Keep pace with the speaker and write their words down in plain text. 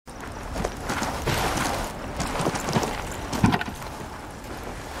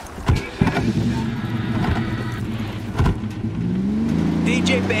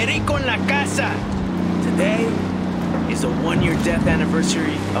perico en la casa. Today is the 1-year death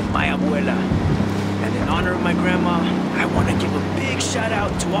anniversary of my abuela. And in honor of my grandma, I want to give a big shout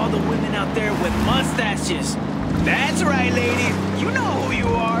out to all the women out there with mustaches. That's right, ladies. You know who you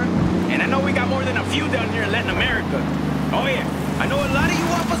are. And I know we got more than a few down here in Latin America. Oh yeah, I know a lot of you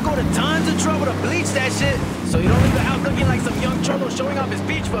wapas go to tons of trouble to bleach that shit, so you don't leave the house looking like some young cholo showing off his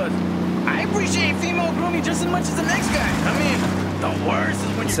beach fuzz. I appreciate female grooming just as much as the next guy. I mean, the worst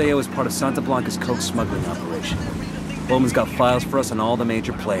is when Seo is part of Santa Blanca's coke smuggling operation. Bowman's got files for us on all the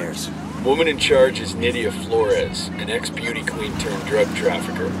major players. Woman in charge is Nydia Flores, an ex-beauty queen turned drug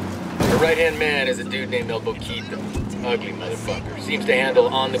trafficker. Her right-hand man is a dude named El Boquito. Ugly motherfucker. Seems to handle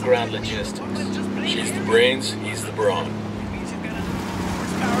on-the-ground logistics. She's the brains, he's the brawn.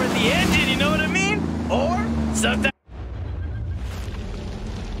 Power in the engine, you know what I mean? Or sometimes.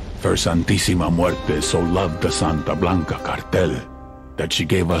 Her Santísima Muerte so loved the Santa Blanca cartel that she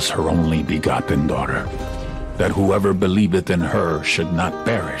gave us her only begotten daughter, that whoever believeth in her should not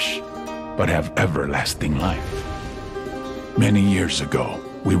perish, but have everlasting life. Many years ago,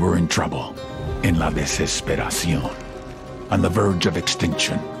 we were in trouble, in la desesperación, on the verge of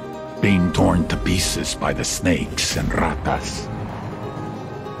extinction, being torn to pieces by the snakes and ratas.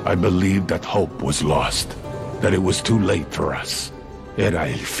 I believed that hope was lost, that it was too late for us. Era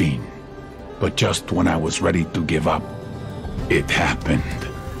el fin. But just when I was ready to give up, it happened.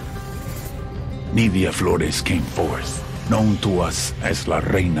 Nydia Flores came forth, known to us as La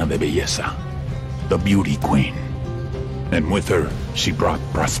Reina de Belleza, the beauty queen. And with her, she brought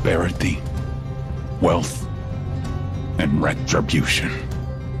prosperity, wealth, and retribution.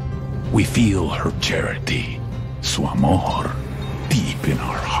 We feel her charity, su amor, deep in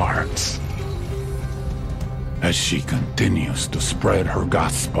our hearts. As she continues to spread her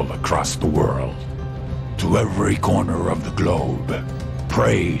gospel across the world, to every corner of the globe,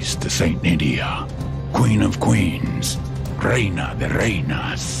 praise to Saint Nydia, Queen of Queens, Reina de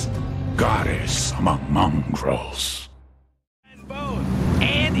Reinas, Goddess among mongrels.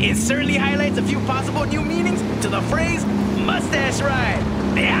 And it certainly highlights a few possible new meanings to the phrase mustache ride.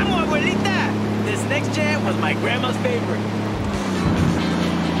 Te amo, abuelita! This next jam was my grandma's favorite.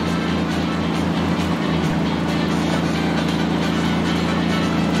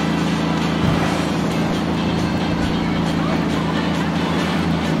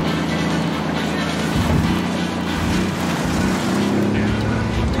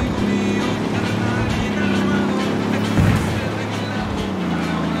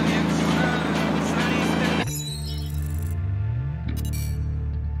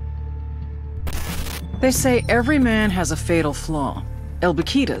 They say every man has a fatal flaw. El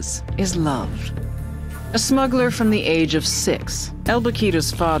Boquita's is love. A smuggler from the age of 6, El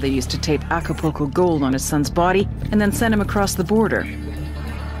Boquita's father used to tape Acapulco gold on his son's body and then send him across the border.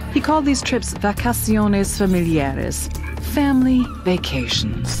 He called these trips vacaciones familiares, family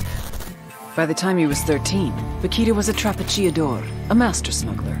vacations. By the time he was 13, Boquita was a trapechiador, a master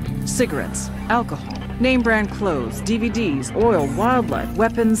smuggler. Cigarettes, alcohol, name-brand clothes, DVDs, oil, wildlife,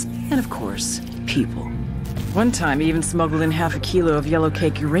 weapons, and of course, people. One time, he even smuggled in half a kilo of yellow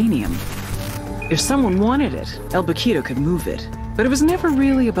cake uranium. If someone wanted it, El Boquito could move it. But it was never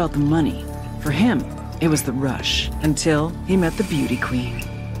really about the money. For him, it was the rush, until he met the beauty queen.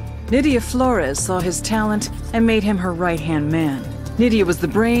 Nydia Flores saw his talent and made him her right-hand man. Nydia was the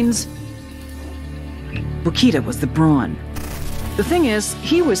brains, Boquita was the brawn. The thing is,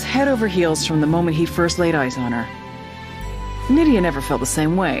 he was head over heels from the moment he first laid eyes on her. Nydia never felt the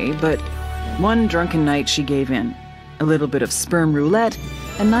same way, but one drunken night she gave in. A little bit of sperm roulette,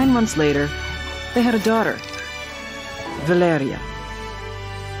 and 9 months later, they had a daughter, Valeria.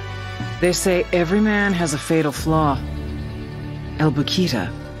 They say every man has a fatal flaw. El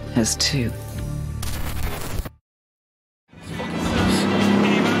Boquita has 2.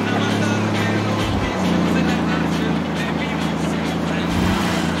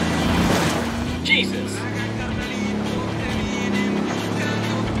 Jesus!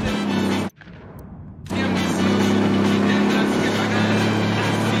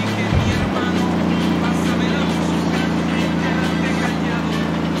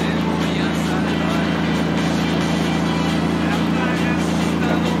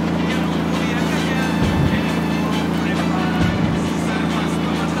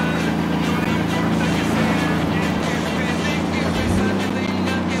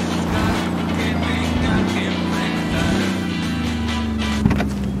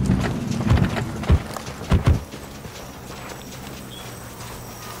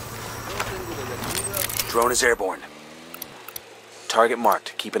 Drone is airborne. Target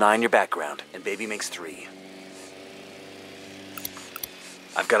marked. Keep an eye on your background. And baby makes 3.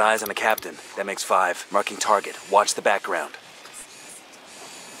 I've got eyes on the captain. That makes 5. Marking target. Watch the background.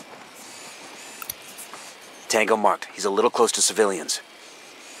 Tango marked. He's a little close to civilians.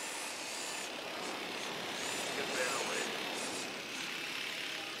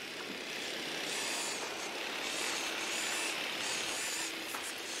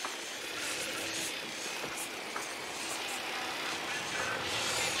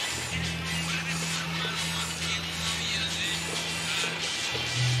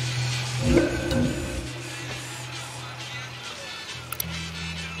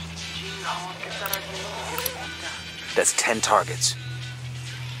 That's 10 targets.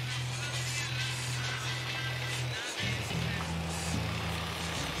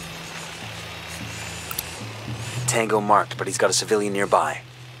 Tango marked, but he's got a civilian nearby.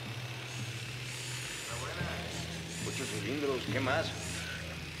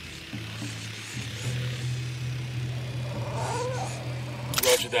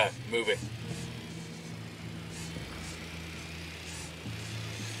 Roger that. Moving.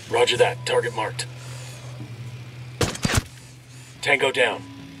 Roger that. Target marked. Tango down.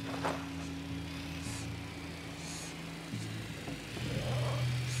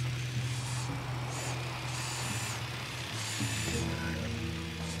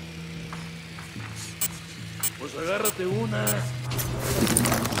 Pues agárrate una.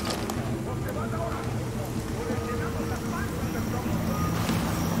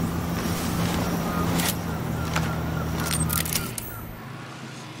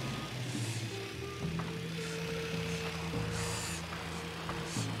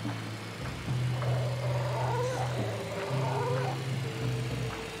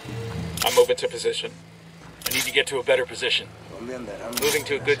 I'm moving to position. I need to get to a better position. Moving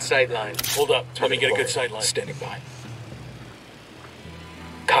to a good sight line. Hold up. Let me get a good sight line. Standing by.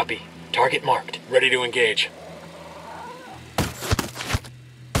 Copy. Target marked. Ready to engage.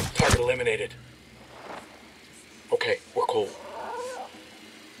 Target eliminated. Okay, we're cool.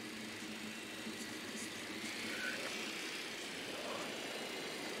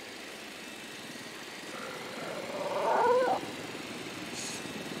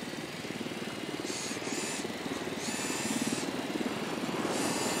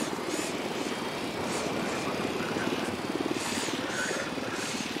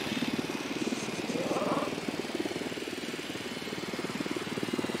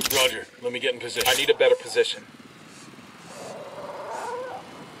 Roger, let me get in position. I need a better position.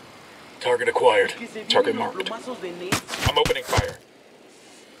 Target acquired. Target marked. I'm opening fire.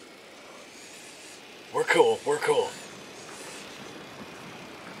 We're cool, we're cool.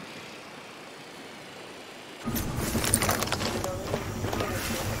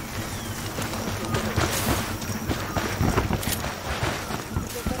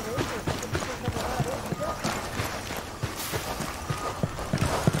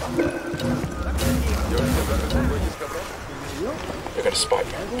 I got a spot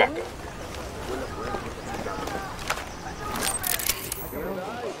here. Back up.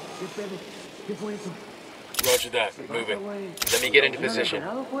 Roger that. Moving. Let me get into position.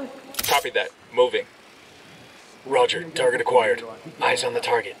 Copy that. Moving. Roger. Target acquired. Eyes on the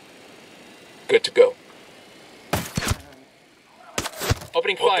target. Good to go.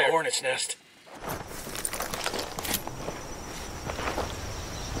 Opening fire. The hornet's nest.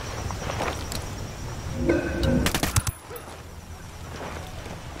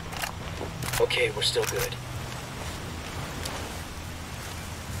 Okay, we're still good.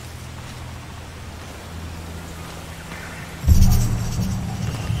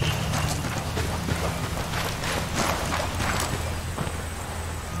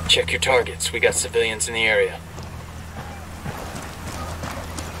 Check your targets. We got civilians in the area.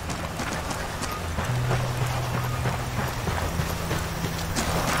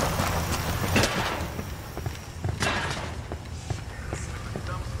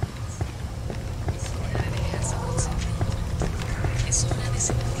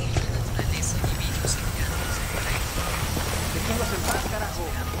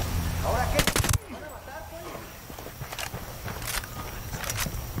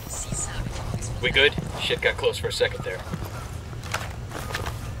 We good? Shit got close for a second there.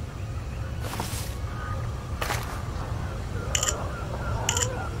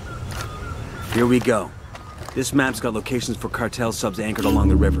 Here we go. This map's got locations for cartel subs anchored along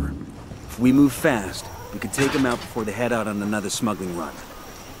the river. If we move fast, we could take them out before they head out on another smuggling run.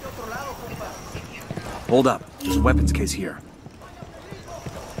 Hold up. There's a weapons case here.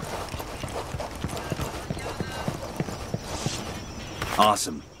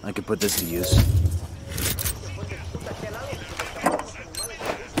 Awesome. I could put this to use.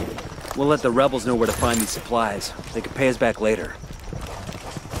 We'll let the rebels know where to find these supplies. They could pay us back later.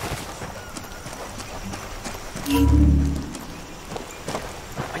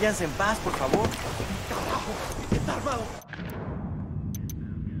 Váyanse en paz, por favor. ¡Carajo! ¡Está armado!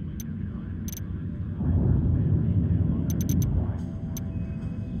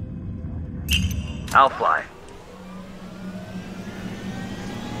 I'll fly.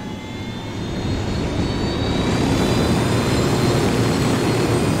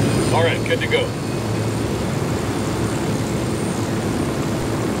 All right, good to go.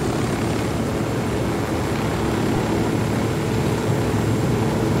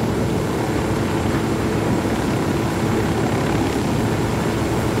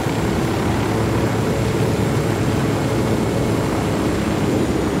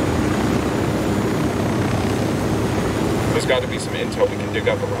 There's got to be some intel we can dig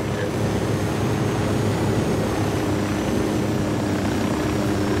up around here.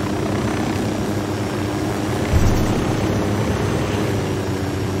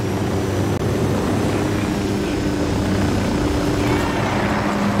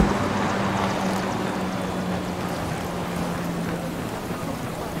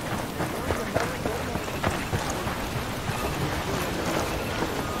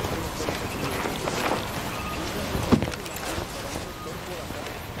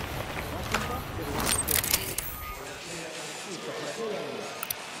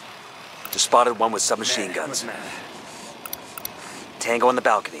 Just spotted one with submachine guns. Tango on the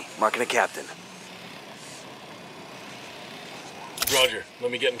balcony, marking a captain. Roger, let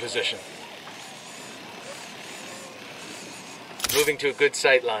me get in position. Moving to a good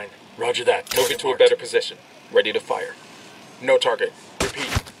sight line. Roger that. Move it to a better position. Ready to fire. No target.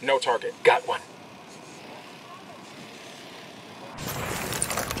 Repeat, no target. Got one.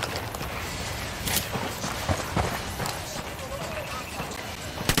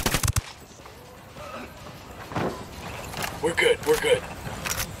 We're good, we're good.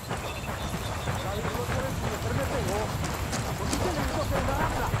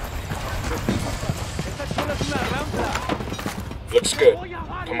 Looks good.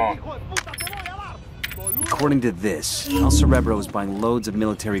 Come on. According to this, El Cerebro is buying loads of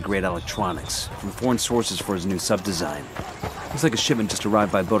military-grade electronics from foreign sources for his new sub-design. Looks like a shipment just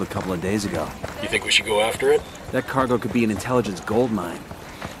arrived by boat a couple of days ago. You think we should go after it? That cargo could be an intelligence gold mine.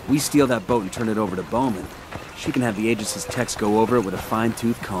 We steal that boat and turn it over to Bowman. She can have the agency's techs go over it with a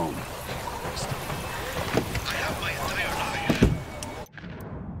fine-tooth comb.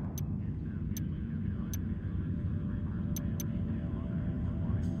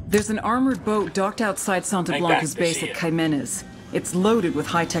 There's an armored boat docked outside Santa Blanca's base at Jimenez. It's loaded with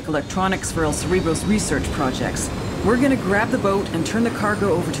high-tech electronics for El Cerebro's research projects. We're gonna grab the boat and turn the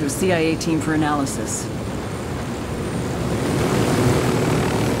cargo over to a CIA team for analysis.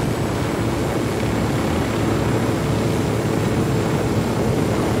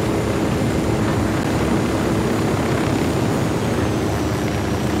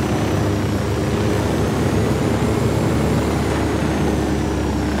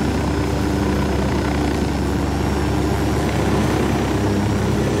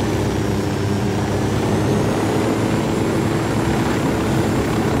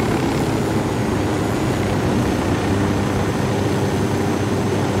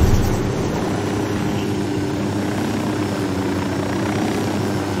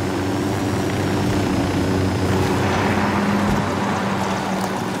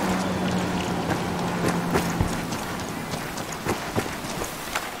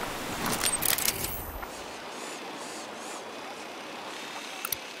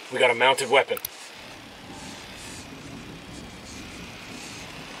 We got a mounted weapon.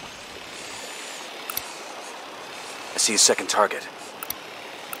 I see a second target.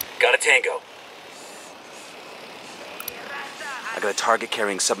 Got a Tango. I got a target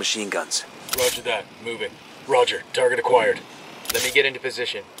carrying submachine guns. Roger that. Moving. Roger. Target acquired. Let me get into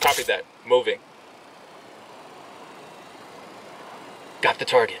position. Copy that. Moving. Got the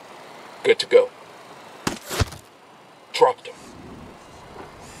target. Good to go. Dropped him.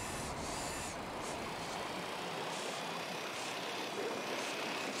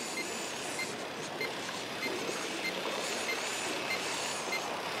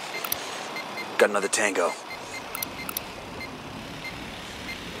 Got another Tango.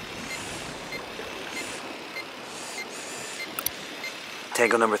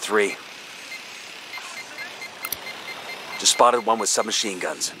 Tango number 3. Just spotted one with submachine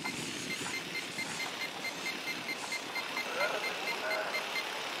guns.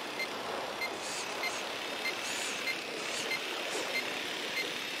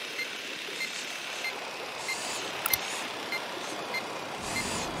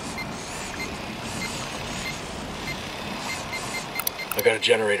 I got a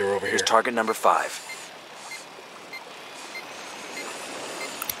generator over here. Here's target number 5.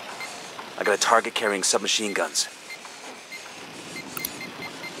 I got a target carrying submachine guns.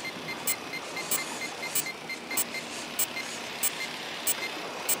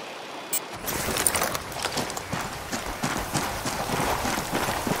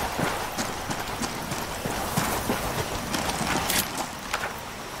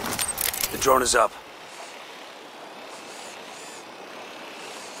 The drone is up.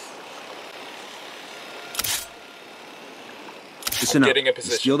 I'm getting a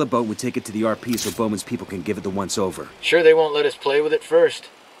position. Steal the boat, we take it to the RP so Bowman's people can give it the once-over. Sure they won't let us play with it first.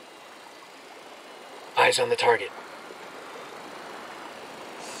 Eyes on the target.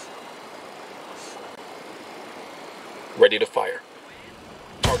 Ready to fire.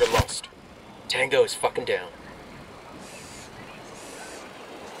 Target lost. Tango is fucking down.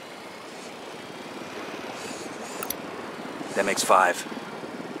 That makes 5.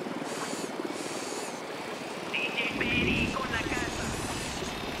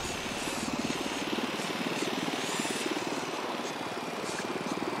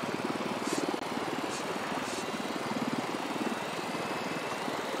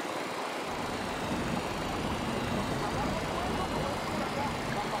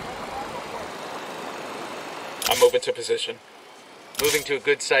 I'm moving to position. Moving to a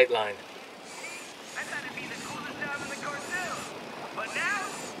good sight line. I thought it'd be the coolest job in the cartel. But now,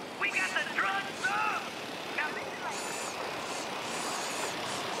 we got the drugs up!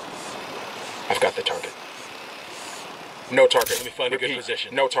 I've got the target. No target. Let me find a good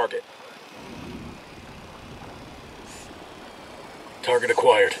position. No target. Target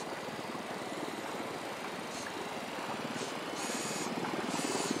acquired.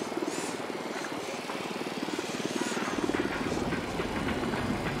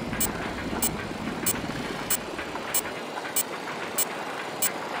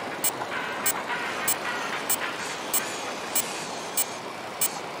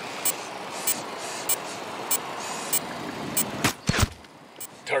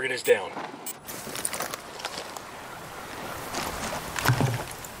 Target is down.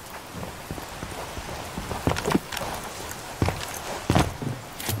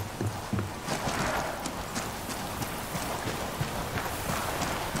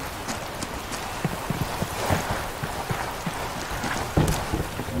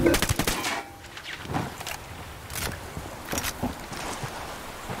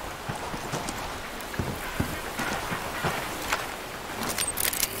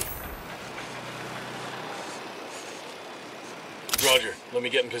 Roger. Let me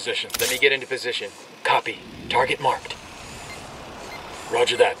get in position. Let me get into position. Copy. Target marked.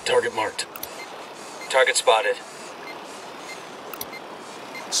 Roger that. Target marked. Target spotted.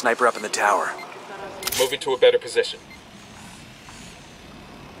 Sniper up in the tower. Moving to a better position.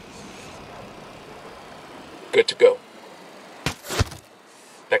 Good to go.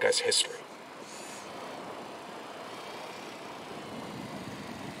 That guy's history.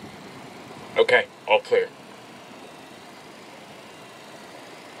 Okay, all clear.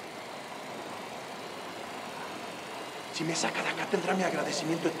 Si me saca de acá tendrá mi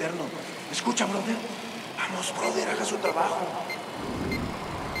agradecimiento eterno. Escucha, brother. Vamos, brother, haga su trabajo.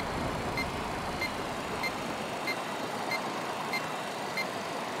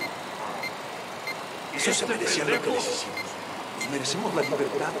 Eso se merecía lo que les hicimos. Nos merecemos la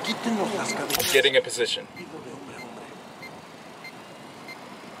libertad. Quítenos las cadenas. Getting a position.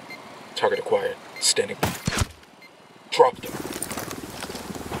 Target acquired. Standing. Dropped him.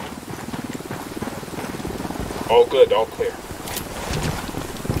 All good, all clear.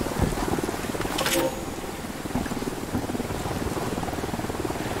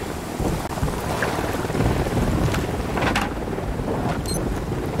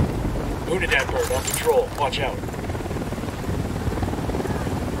 Wounded that bird, on patrol. Watch out.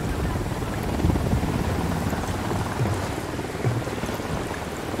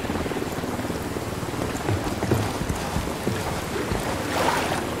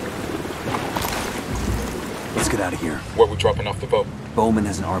 Get out of here. Where we dropping off the boat? Bowman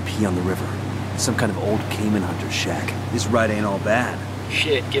has an RP on the river. Some kind of old Cayman hunter shack. This ride ain't all bad.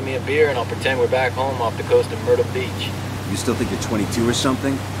 Shit, give me a beer and I'll pretend we're back home off the coast of Myrtle Beach. You still think you're 22 or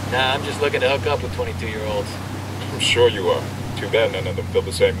something? Nah, I'm just looking to hook up with 22-year-olds. I'm sure you are. Too bad none of them feel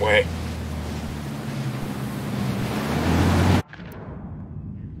the same way.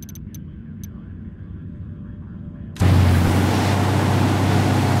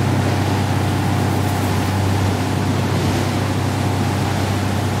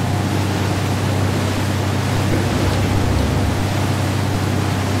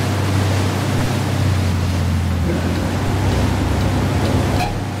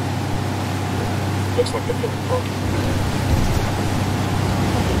 Looks like they're feeling broken.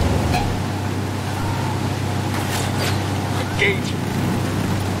 Engage.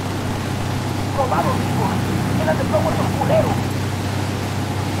 ¡Robado, hijo! ¡Llenas de plomo estos culeros!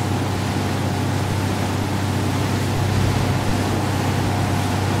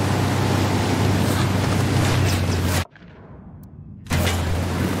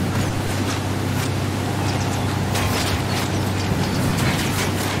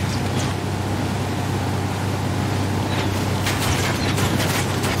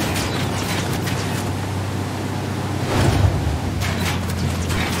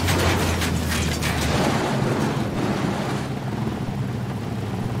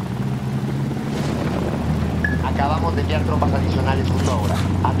 Acabamos de enviar tropas adicionales justo ahora.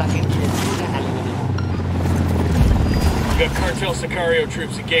 Ataquen y destruyan al enemigo. We got cartel Sicario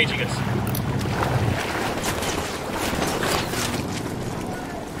troops engaging us.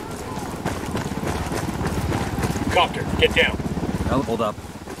 Copter, get down. I'll hold up.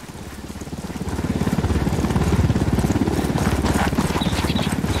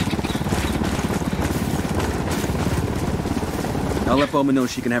 I'll let Bowman know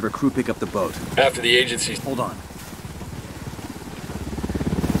she can have her crew pick up the boat. After the agency's... Hold on.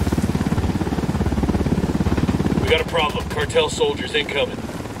 We got a problem. Cartel soldiers incoming.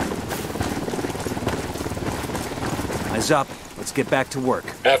 Eyes up. Let's get back to work.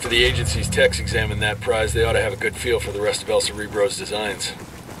 After the agency's techs examine that prize, they ought to have a good feel for the rest of El Cerebro's designs.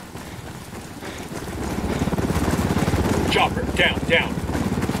 Chopper, down, down.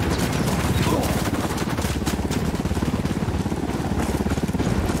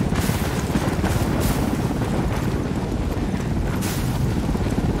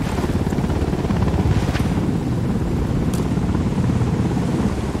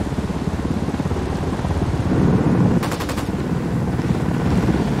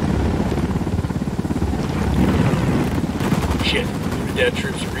 Shit, the dead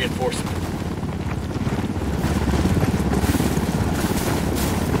troops are reinforcing.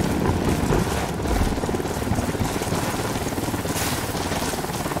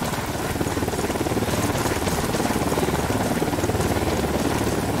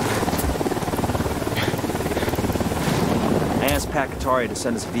 I asked Pacatari to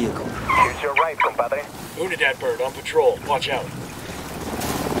send us a vehicle. Use your right, compadre. Unidad bird on patrol. Watch out.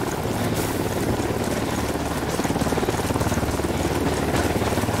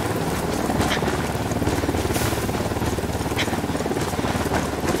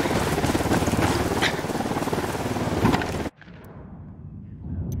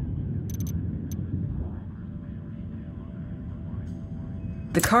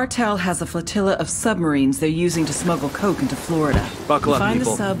 The cartel has a flotilla of submarines they're using to smuggle coke into Florida. Buckle up, Find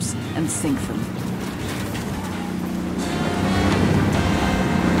people. the subs and sink them.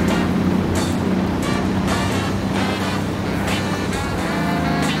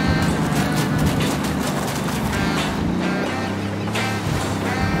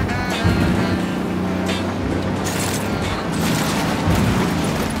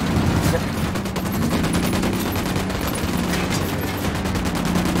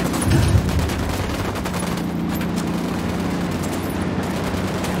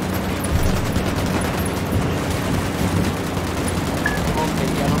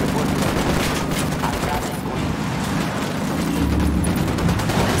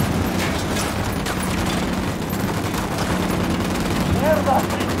 ¡Mierda!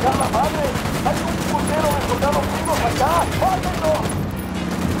 ¡Ya la madre! ¡Hay un putero de soldados vivos acá! ¡Mátenlo!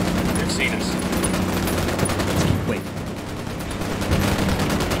 They've seen us. Wait.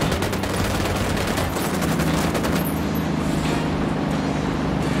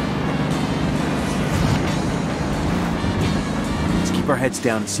 Let's keep our heads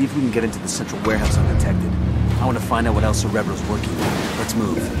down and see if we can get into the central warehouse undetected. I want to find out what else Cerebro's working on. Let's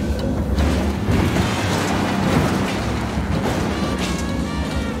move.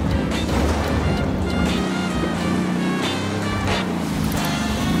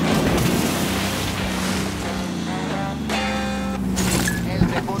 El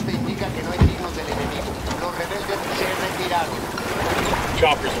reporte indica que no hay signos del enemigo. Los rebeldes se retiraron.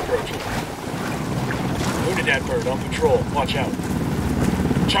 Choppers approaching. Unidad bird on patrol. Watch out.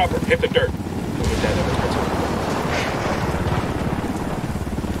 Chopper, hit the dirt. Unidad on patrol.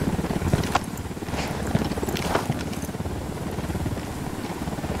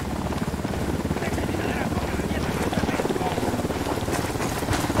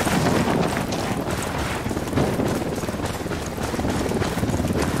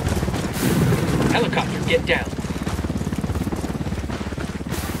 Helicopter, get down.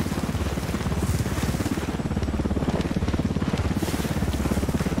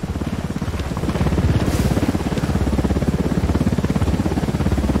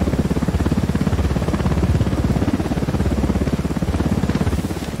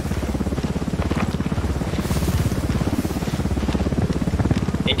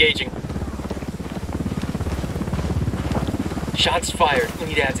 Shots fired.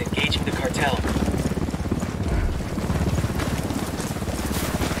 Unidad's engaging the cartel.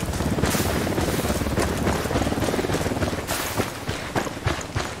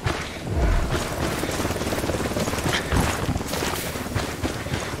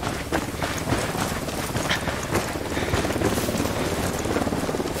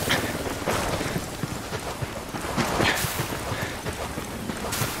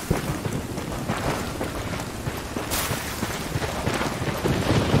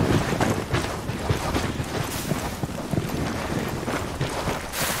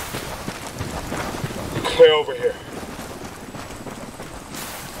 Clear over here.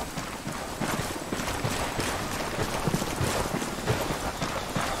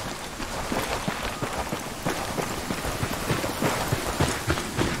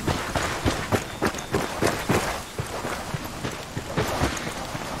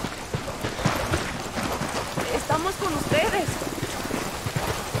 Estamos con ustedes.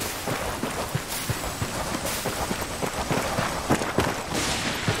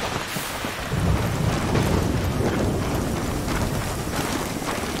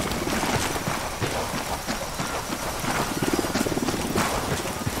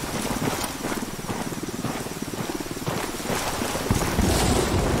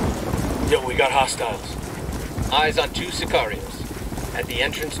 Yo, we got hostiles. Eyes on 2 Sicarios at the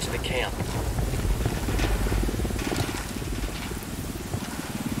entrance to the camp.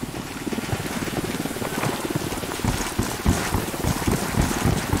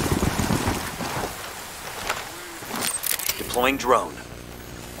 Deploying drone.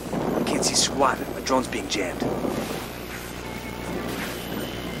 Can't see squat. My drone's being jammed.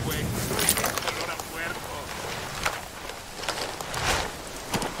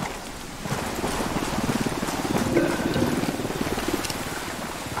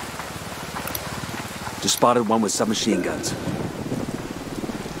 Just spotted one with submachine guns.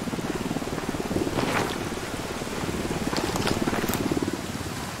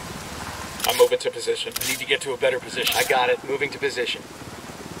 I'm moving to position. I need to get to a better position. I got it. Moving to position.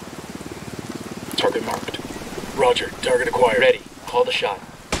 Target marked. Roger. Target acquired. Ready. Call the shot.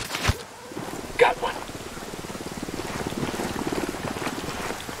 Got one.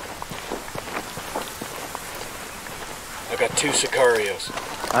 I got 2 Sicarios.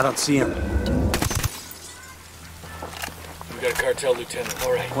 I don't see him. We got a cartel lieutenant.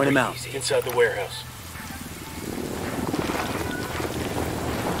 All right. Point him out. Easy. Inside the warehouse.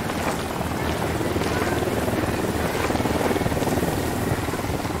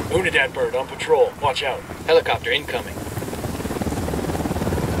 Unidad bird on patrol. Watch out. Helicopter incoming.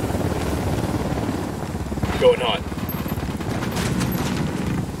 Going on.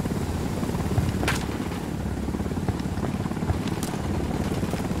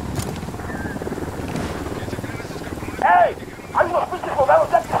 ¡Ey! ¡Hay unos pinches soldados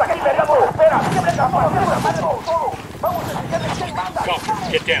ya que aquí peleando! ¡Espera! ¡Siempre capaz! ¡Siempre todo! ¡Vamos a enseñarles quién manda!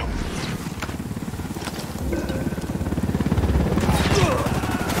 Copter, get down.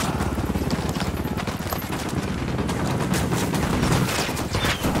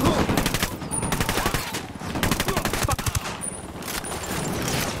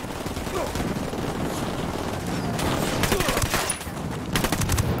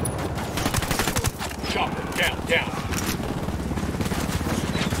 Chopper, down, down.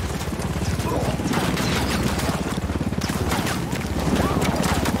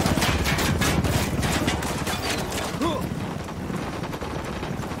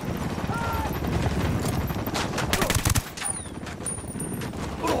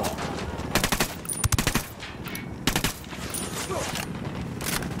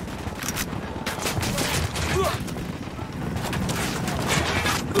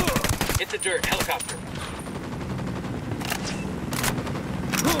 Hit the dirt, helicopter.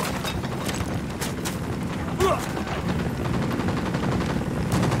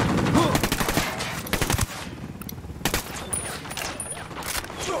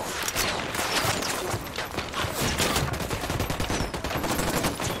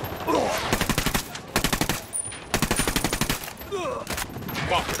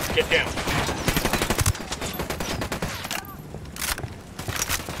 Copter, get down.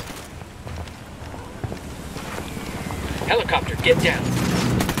 Helicopter, get down.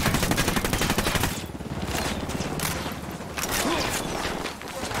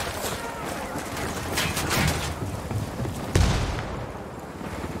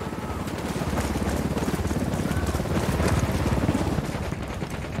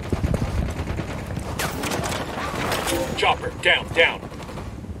 Chopper, down, down.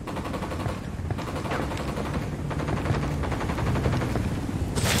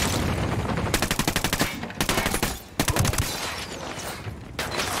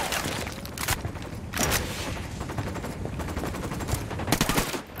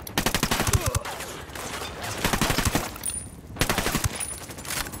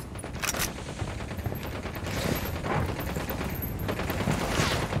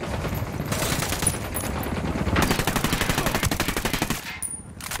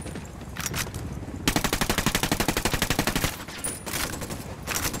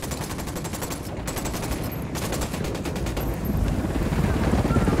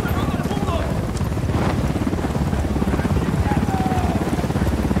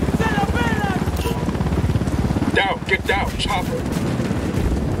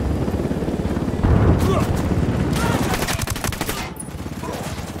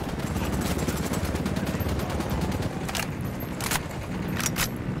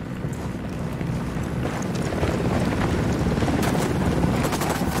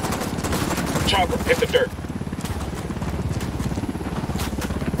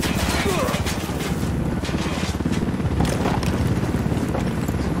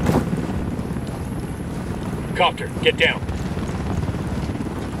 Copter, get down.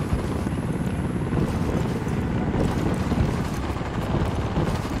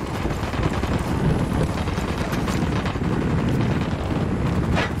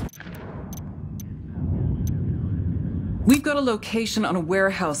 We've got a location on a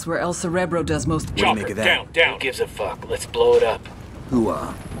warehouse where El Cerebro does most... What do you make of that? Down. Who gives a fuck? Let's blow it up.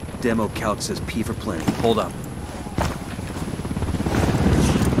 Hooah. Demo calc says P for plenty. Hold up.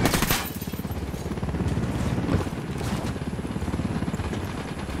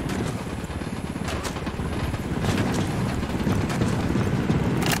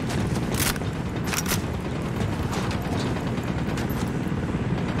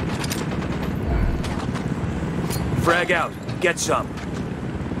 Frag out. Get some.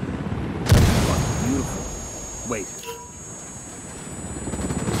 Beautiful. Wait.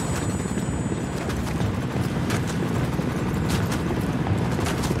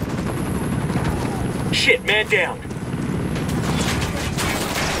 Shit, man down.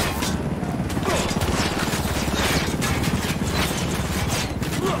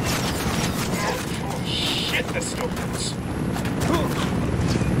 Shit, that still hurts.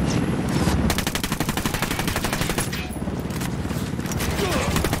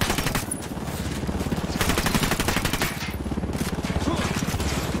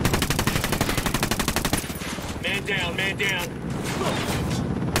 Man down.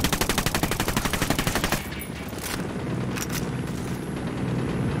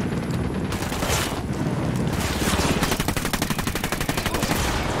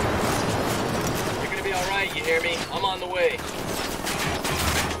 You're gonna be alright, you hear me? I'm on the way.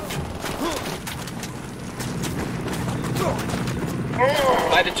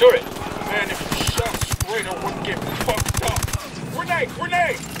 By the turret. Man, if you shot straight, I wouldn't get fucked up. Grenade!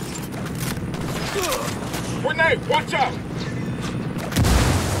 Grenade, watch out!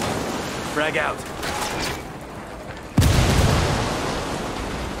 Frag out.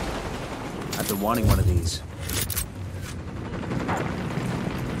 I've been wanting one of these.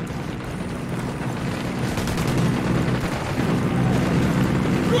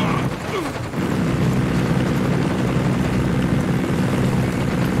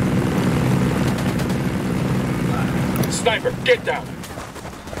 Sniper, get down!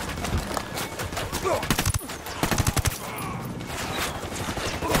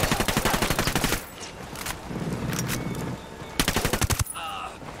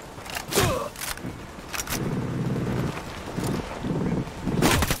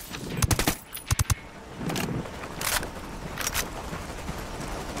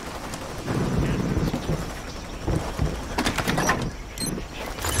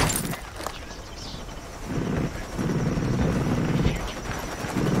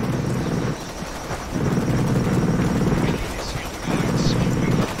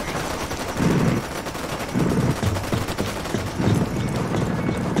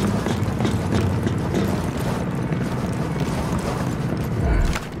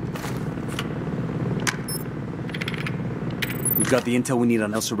 We've got the intel we need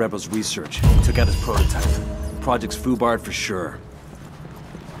on El Cerebro's research. We took out his prototype. Project's foobarred for sure.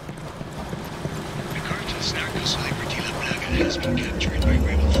 The cartel's narcos celebrity La Plaga has been captured by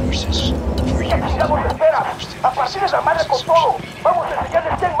rebel forces. For years, Necesitamos espera. A partir de la madre con todo. Vamos a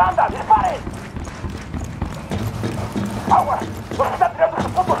enseñarles quién manda. ¡Disparen! ¡Agua! Nos están tirando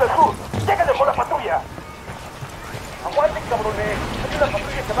sus puntos del sur. Lléguenle con la patrulla. Aguanten, cabrones. Hay una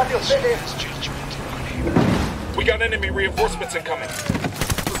patrulla que va de ustedes. We got enemy reinforcements incoming.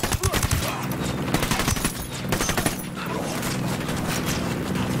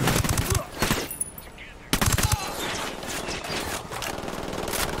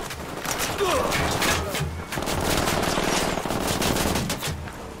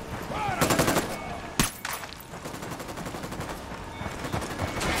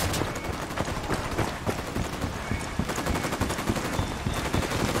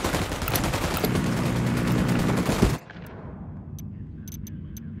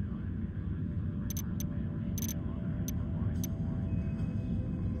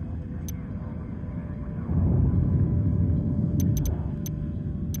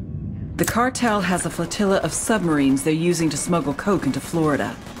 The cartel has a flotilla of submarines they're using to smuggle coke into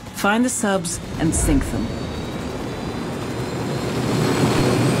Florida. Find the subs and sink them.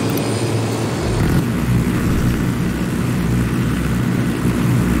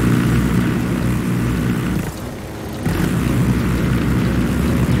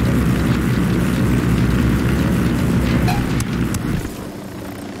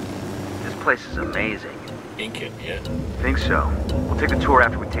 This place is amazing. Incan, yeah? Think so. We'll take a tour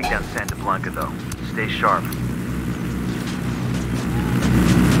after we take down Santa Blanca, though. Stay sharp.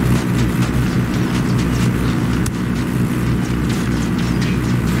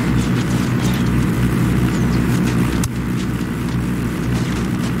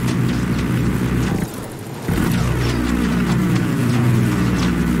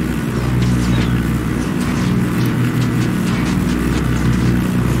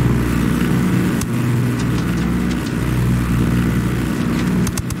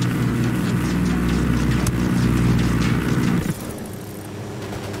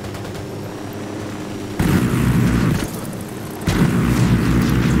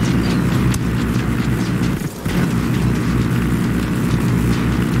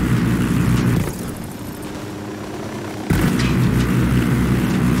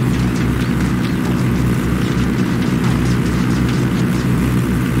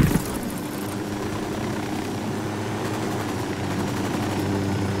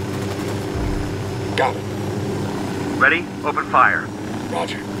 Got it. Ready? Open fire.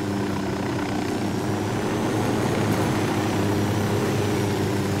 Roger.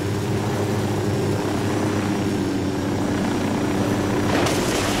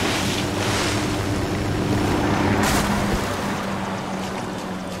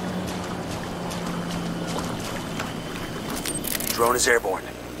 Drone is airborne.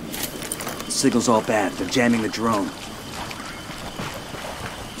 The signal's all bad. They're jamming the drone.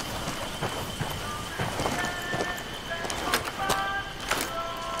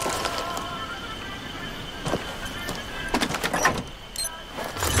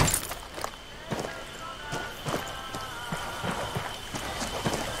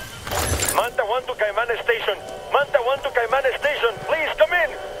 Manta 1 to Caimán Station. Manta 1 to Caimán Station. Please come in.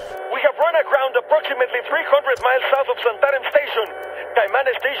 We have run aground approximately 300 miles south of Santarem Station. Caimán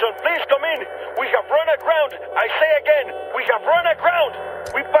Station, please come in. We have run aground. I say again, we have run aground.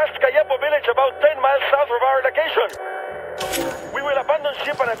 We passed Cayapo village about 10 miles south of our location. We will abandon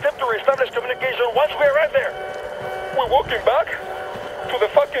ship and attempt to reestablish communication once we arrive there. We're walking back? To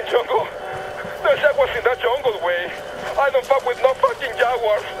the fucking jungle? There's jaguars in that jungle way. I don't fuck with no fucking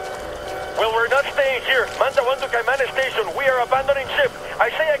jaguars. Well, we're not staying here. Manta 1 to Caimán Station. We are abandoning ship. I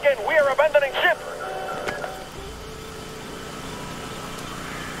say again, we are abandoning ship.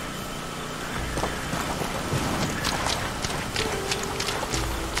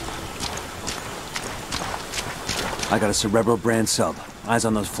 I got a Cerebro brand sub. Eyes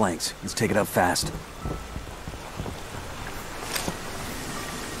on those flanks. Let's take it up fast.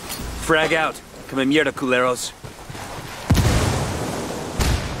 Frag out. Come mierda, culeros.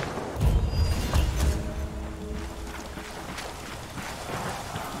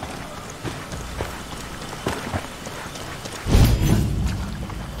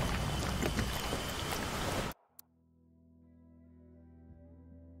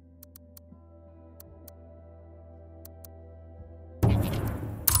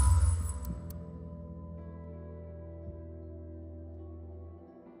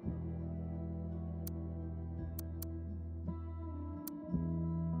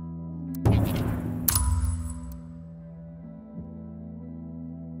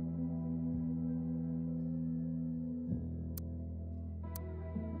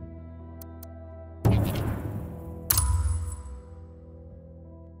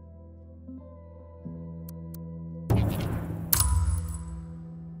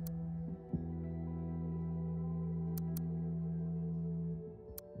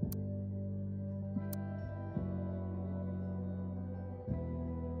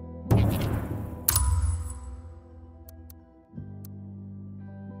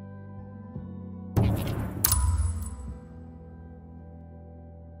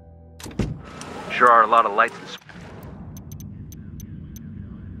 Sure are a lot of lights in this.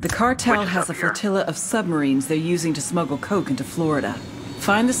 The cartel has a flotilla of submarines they're using to smuggle coke into Florida.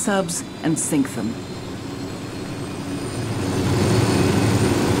 Find the subs and sink them.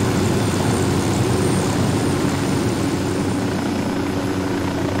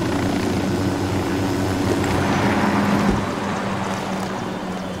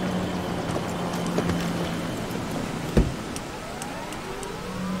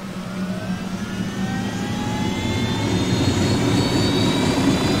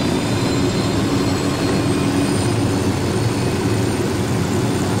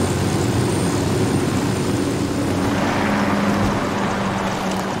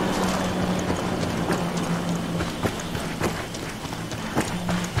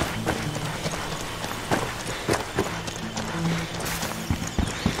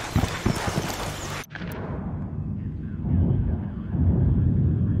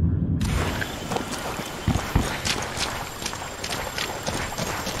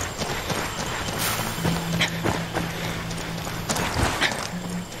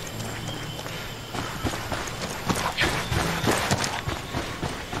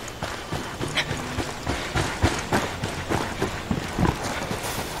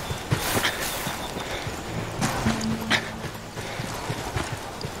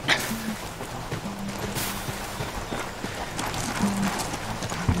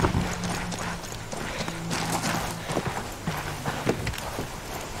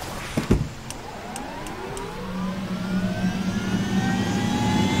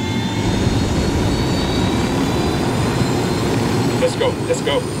 Let's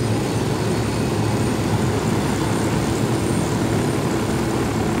go.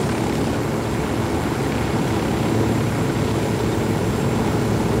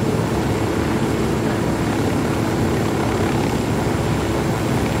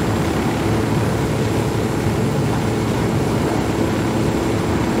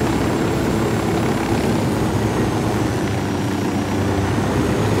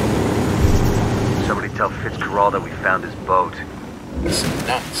 boat. This is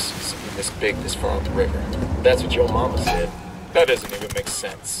nuts. Something this big, this far on the river. That's what your mama said. That doesn't even make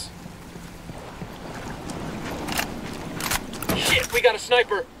sense. Shit, we got a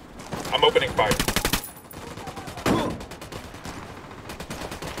sniper! I'm opening fire.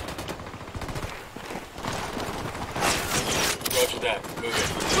 Roger that. Move it.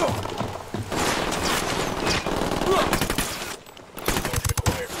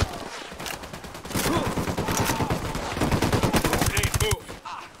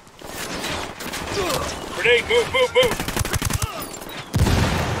 Grenade, move, move, move!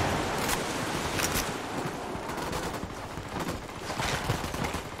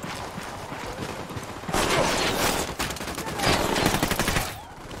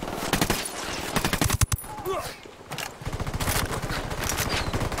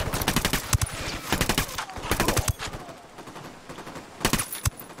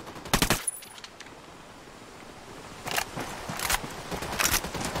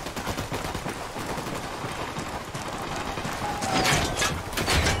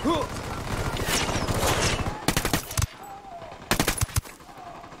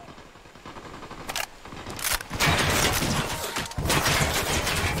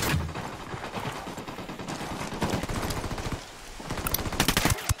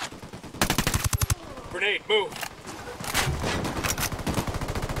 Grenade, move!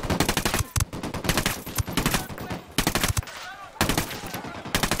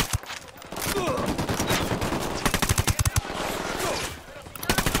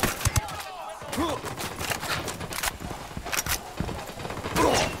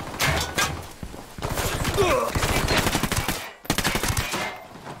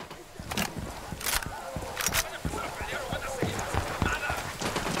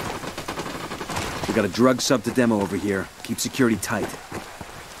 We got a drug sub to demo over here. Keep security tight.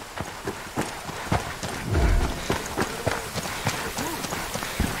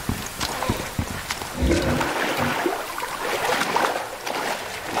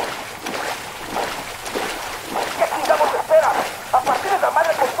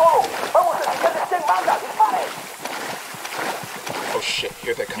 Oh shit,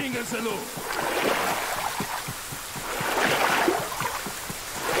 here they come.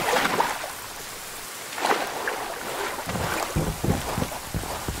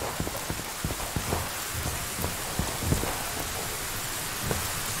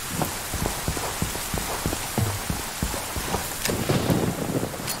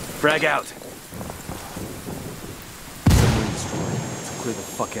 Frag out. Let's clear the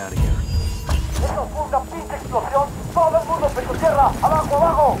fuck out of here. ¡Esto fue una pinche explosión! ¡Todo el mundo pecho tierra! ¡Abajo,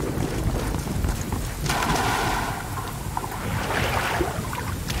 abajo!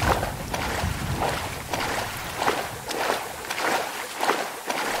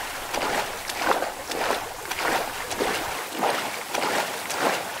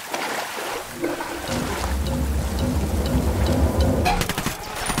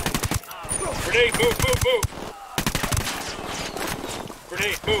 Grenade, move, move, move!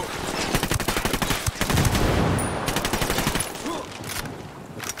 Grenade, move!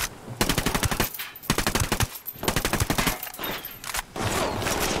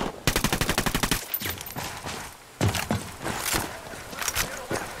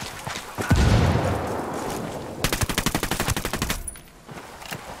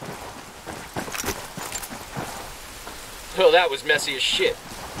 Oh, that was messy as shit.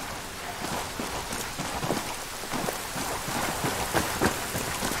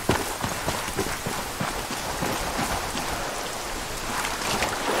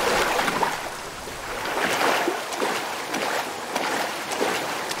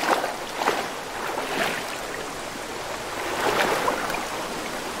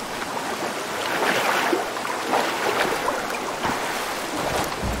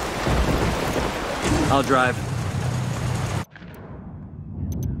 I'll drive.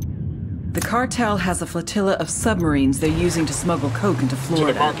 The cartel has a flotilla of submarines they're using to smuggle coke into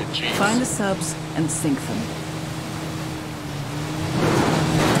Florida. market, Jeeves. Find the subs and sink them.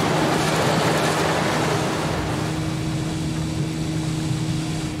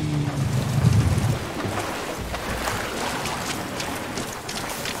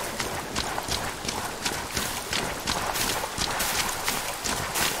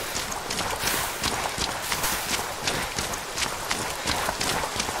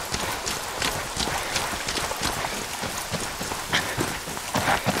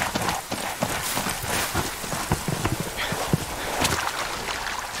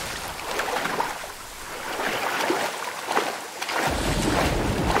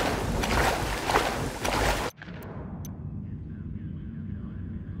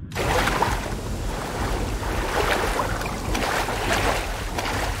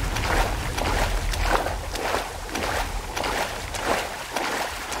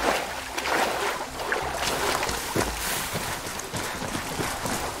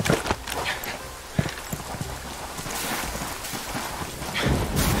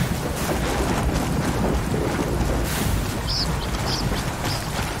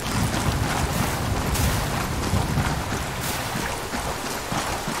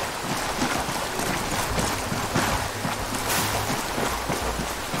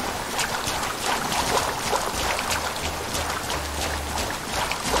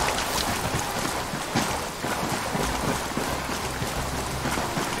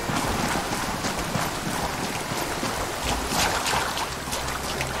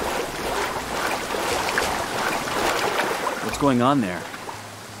 going on there?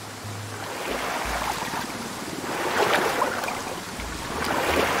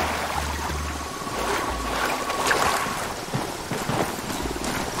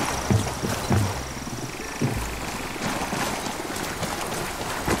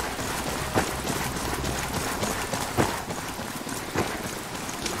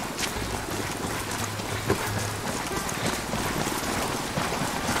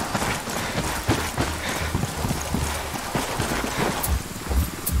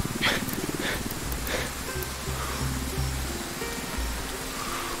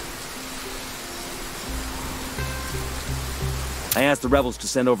 I asked the rebels to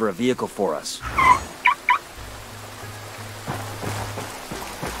send over a vehicle for us.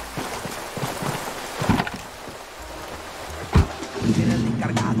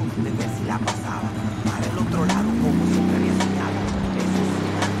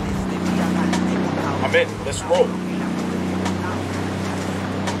 I'm in. Let's roll.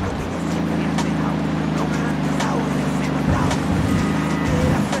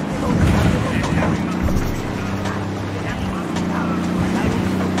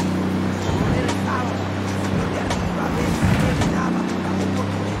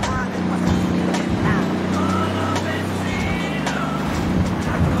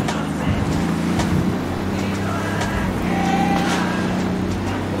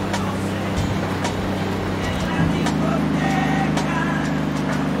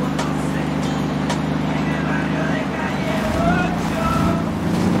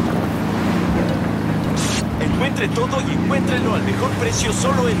 Encuentre todo y encuéntrelo al mejor precio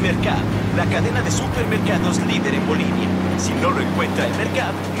solo en Mercado, la cadena de supermercados líder en Bolivia. Si no lo encuentra en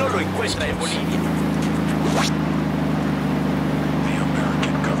Mercado, no lo encuentra en Bolivia. The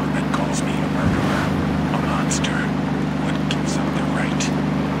American government calls me a murderer, a monster. What gives them the right?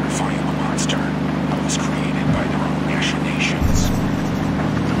 If I am a monster, I was created by their own machinations.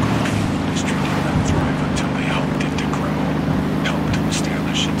 The cocaine industry let them thrive until they helped it to grow, helped to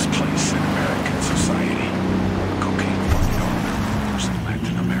establish its place in American society. Cocaine formed all their rulers in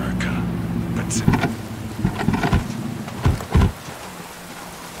Latin America, but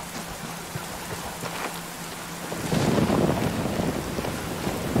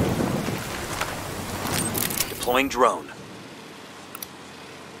Deploying drone.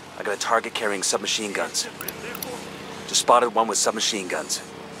 I got a target carrying submachine guns. Just spotted one with submachine guns.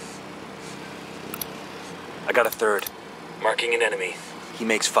 I got a third. Marking an enemy. He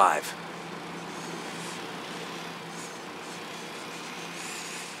makes 5.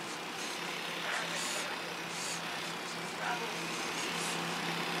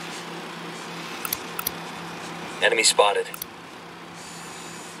 Enemy spotted.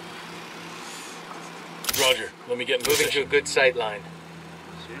 Roger. Let me get moving to a good sight line.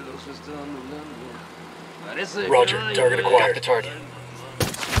 Roger. Target acquired. Got the target.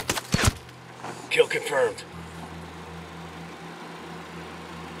 Kill confirmed.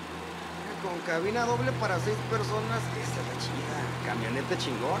 Con cabina doble para 6 personas, esa es la chida. Camioneta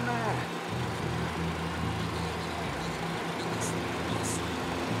chingona.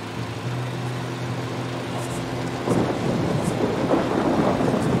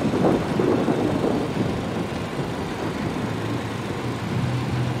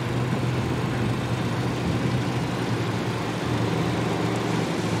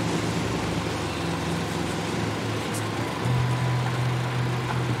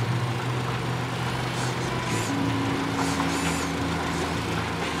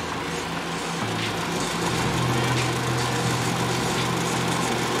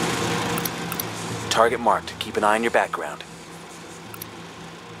 Target marked. Keep an eye on your background.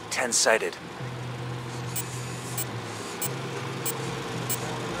 10 sighted.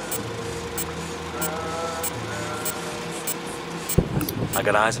 I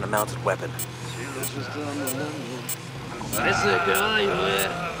got eyes on a mounted weapon.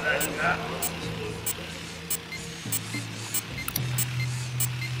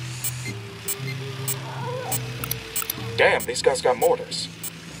 Damn, these guys got mortars.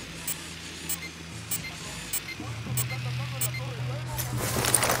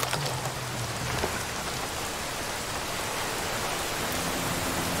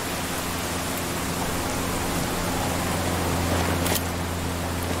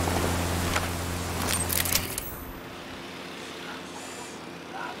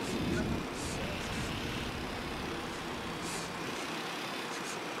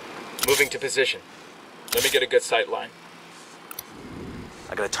 Moving to position. Let me get a good sight line.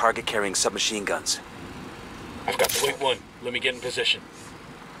 I got a target carrying submachine guns. I've got point 1. Let me get in position.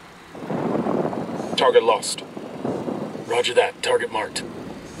 Target lost. Roger that. Target marked.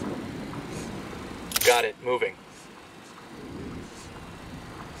 Got it. Moving.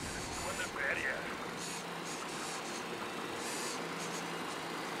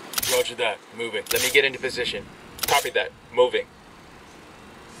 Roger that. Moving. Let me get into position. Copy that. Moving.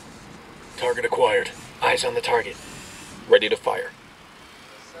 Target acquired. Eyes on the target. Ready to fire.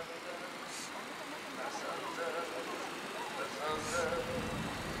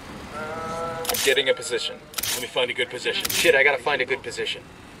 I'm getting a position. Let me find a good position. Shit, I gotta find a good position.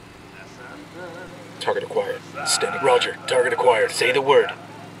 Target acquired. Standing. Roger. Target acquired. Say the word.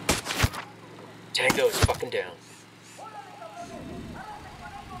 Tango is fucking down.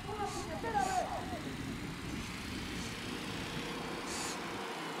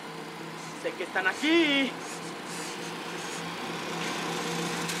 Sé que están aquí.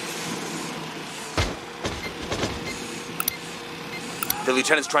 The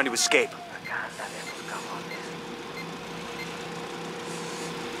lieutenant's trying to escape.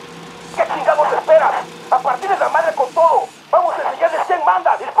 ¿Qué chingados esperas? A partir de la madre con todo. Vamos a enseñarles quién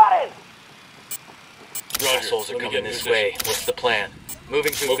manda. ¡Disparen! Assholes are coming this way. What's the plan?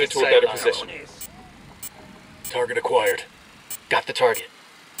 Moving to a better position. Target acquired. Got the target.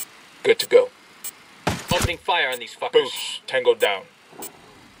 Good to go. Opening fire on these fuckers. Boost. Tango down.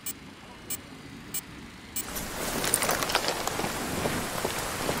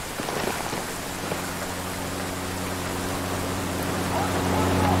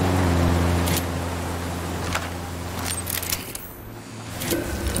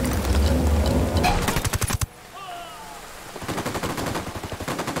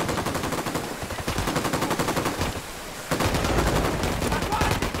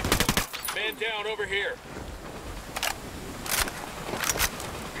 Down over here.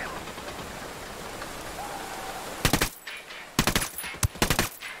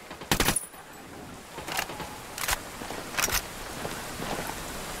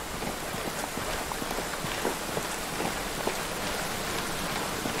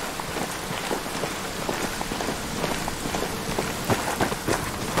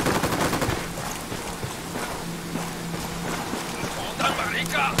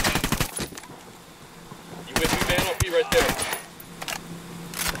 Right there.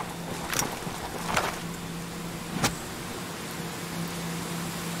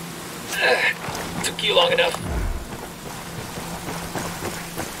 Took you long enough.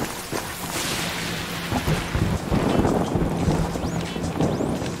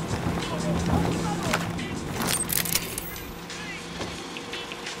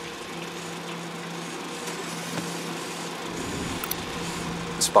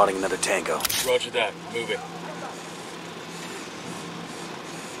 Spotting another tango. Roger that. Moving.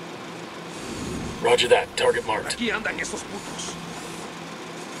 Roger that. Target marked. Aquí andan esos putos.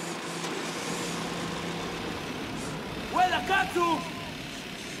 ¡Huela, Katsu!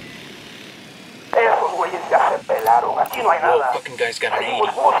 Esos güeyes ya se pelaron. Aquí no hay Whoa, nada. fucking guy's got an 80.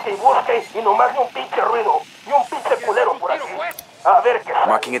 Pues busque y busque y nomás ni un pinche ruido. Ni un pinche culero por aquí. A ver qué sale.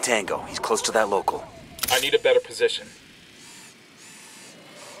 Marking a tango. He's close to that local. I need a better position.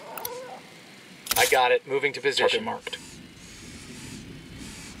 I got it. Moving to position. Target marked.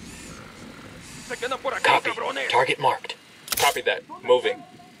 Copy. Target marked. Copy that. Moving.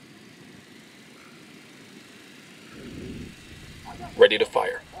 Ready to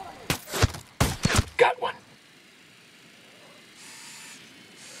fire. Got one.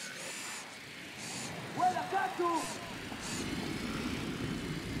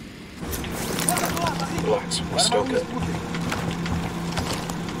 Relax. We're still good.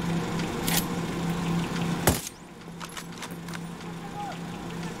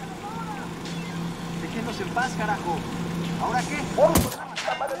 Déjenos en paz, carajo. ¿Ahora qué?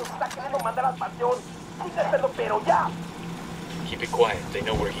 Esta madre nos está queriendo mandar al panteón. Quítaselo, pero ya. Keep it quiet. They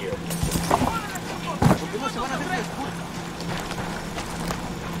know we're here. ¿Por qué no se van a hacer después?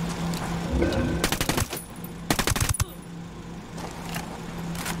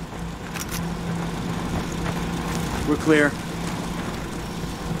 We're clear.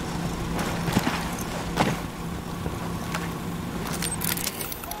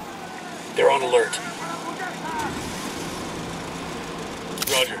 They're on alert.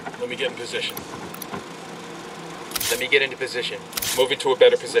 Roger. Let me get in position. Let me get into position. Moving to a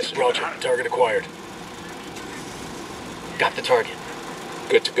better position. Roger. Target acquired. Got the target.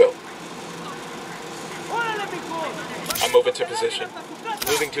 Good to go. I'm moving to position.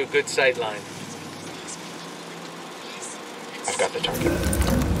 Moving to a good sight line. I've got the target.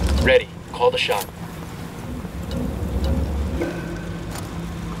 Ready. Call the shot.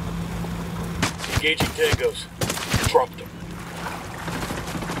 Engaging tangos. Dropped them.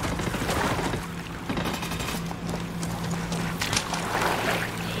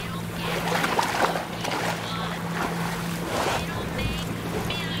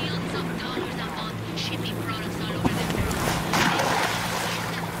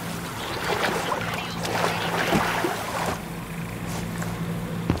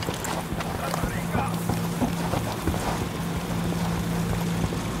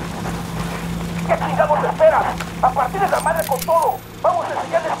 A partir de la madre con todo. Vamos a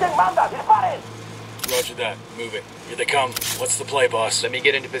enseñarles quién manda. ¡Disparen! Roger that. Move it. Here they come. What's the play, boss? Let me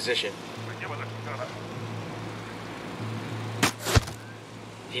get into position.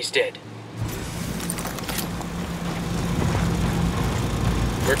 He's dead.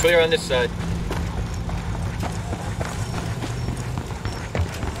 We're clear on this side.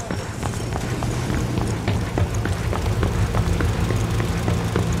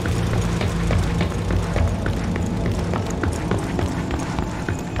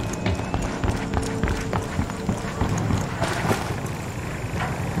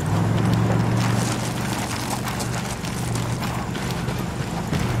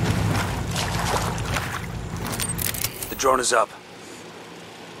 The drone is up.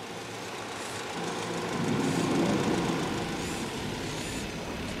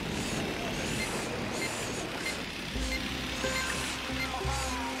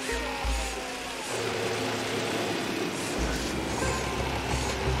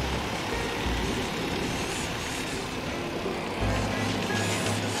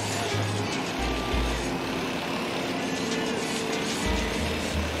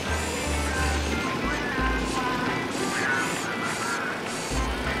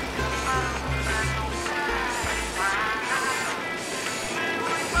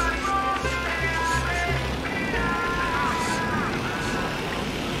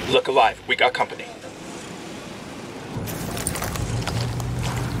 Look alive. We got company.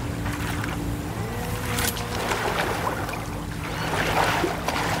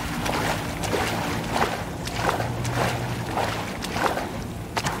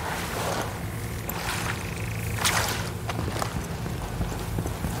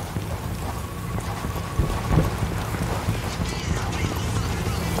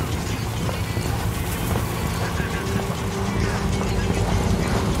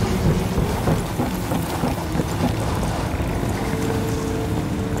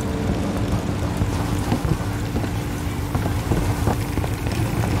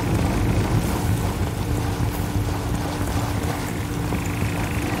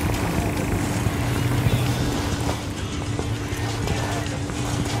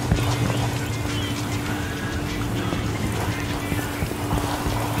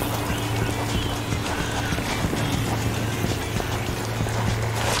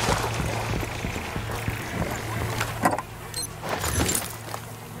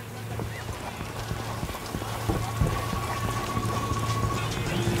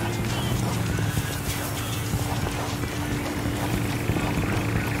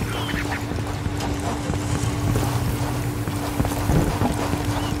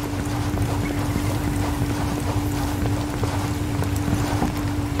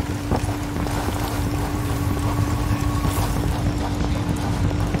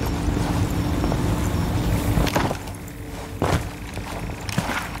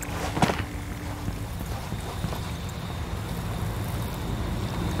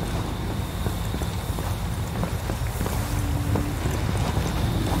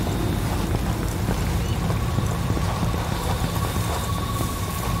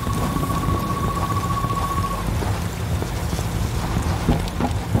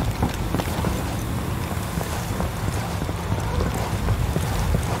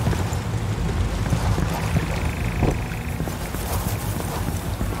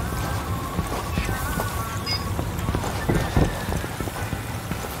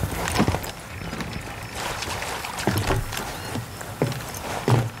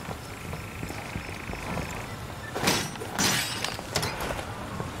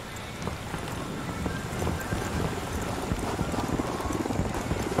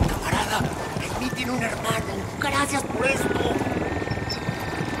 Gracias por esto.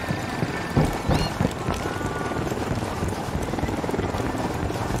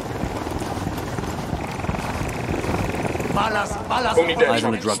 Balas, balas. Eyes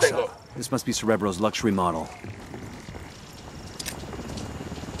on the drug stop. This must be Cerebro's luxury model.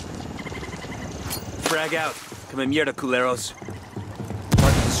 Frag out. Come mierda, culeros.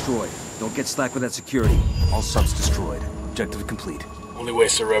 Target destroyed. Don't get slack with that security. All subs destroyed. Objective complete. Only way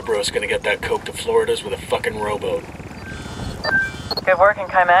Cerebro's gonna get that coke to Florida is with a fucking rowboat. Good work in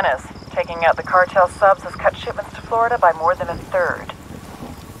Caymanes. Taking out the cartel subs has cut shipments to Florida by more than a third.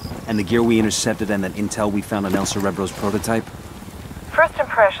 And the gear we intercepted and that intel we found on El Cerebro's prototype? First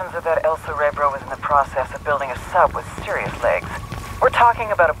impressions are that El Cerebro is in the process of building a sub with serious legs. We're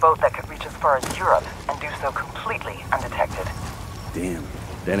talking about a boat that could reach as far as Europe and do so completely undetected. Damn,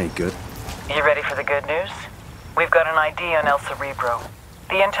 that ain't good. You ready for the good news? We've got an ID on El Cerebro.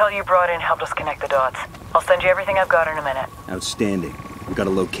 The intel you brought in helped us connect the dots. I'll send you everything I've got in a minute. Outstanding. We got a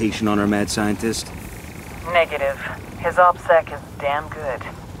location on our mad scientist? Negative. His OPSEC is damn good.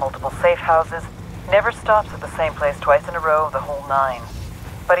 Multiple safe houses. Never stops at the same place twice in a row, the whole nine.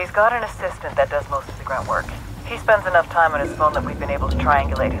 But he's got an assistant that does most of the grunt work. He spends enough time on his phone that we've been able to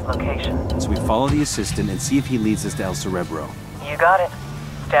triangulate his location. So we follow the assistant and see if he leads us to El Cerebro. You got it.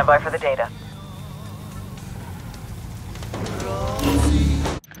 Stand by for the data.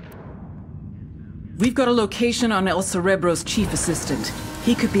 We've got a location on El Cerebro's chief assistant.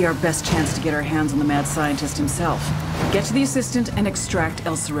 He could be our best chance to get our hands on the mad scientist himself. Get to the assistant and extract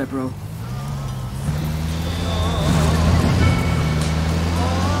El Cerebro.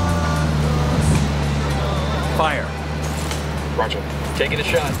 Fire. Roger. Taking a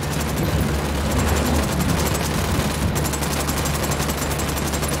shot.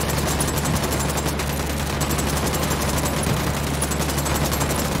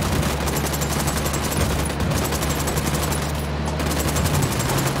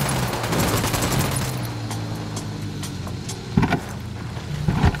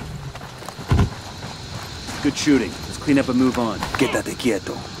 Good shooting. Let's clean up and move on. Quédate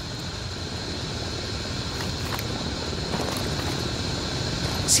quieto.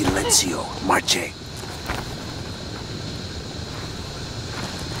 Silencio. Marche.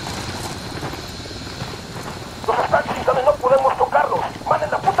 Los están chingando y no podemos tocarlos.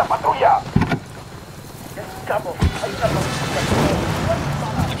 ¡Manden la puta patrulla!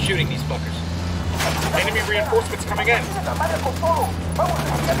 I'm shooting these fuckers. Enemy reinforcements coming in.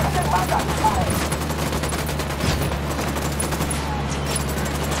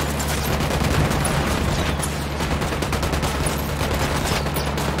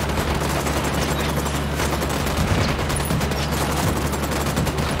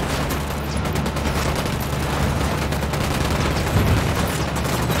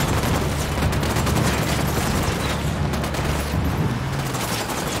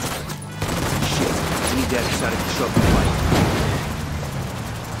 Dad decided to show up and fight.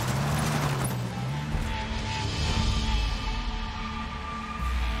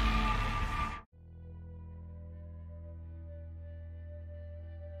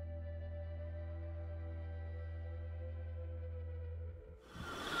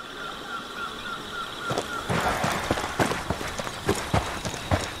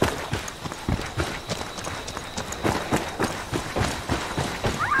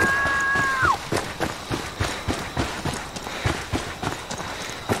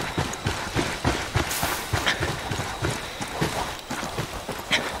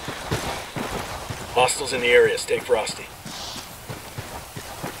 Hostiles in the area. Stay frosty.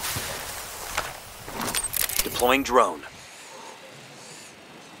 Deploying drone.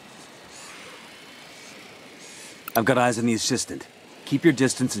 I've got eyes on the assistant. Keep your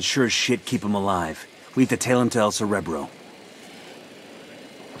distance and sure as shit keep him alive. We need to tail him to El Cerebro.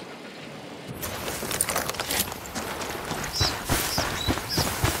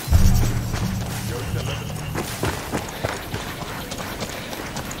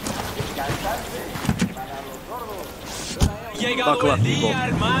 Llegado el día,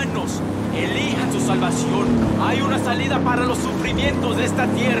 hermanos. Elijan su salvación. Hay una salida para los sufrimientos de esta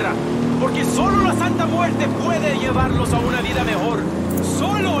tierra. Porque solo la Santa Muerte puede llevarlos a una vida mejor.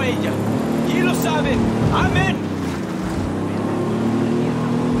 Solo ella. Y lo saben. Amén.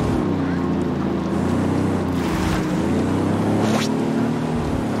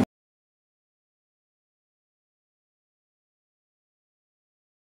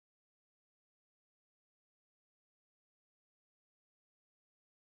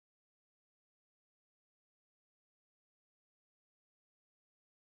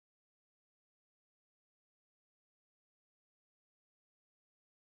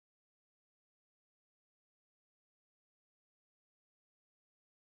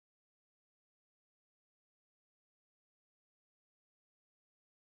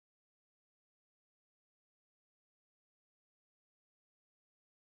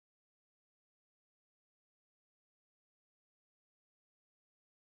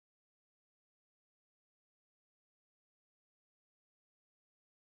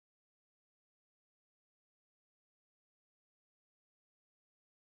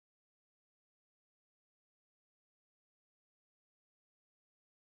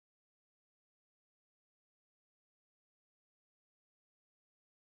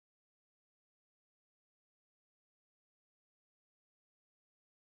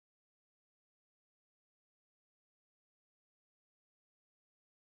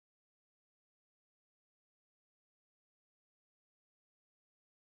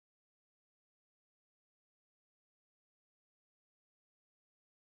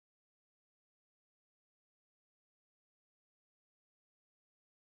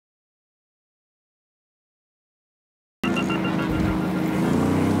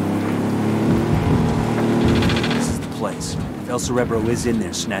 El Cerebro is in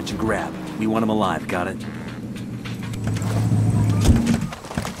there, snatch and grab. We want him alive, got it?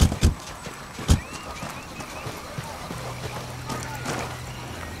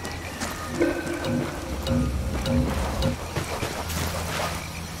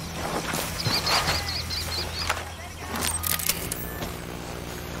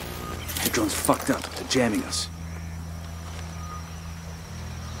 The drone's fucked up. They're jamming us.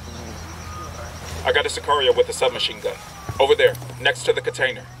 I got a Sicario with a submachine gun. Over there, next to the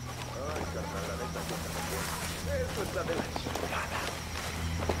container.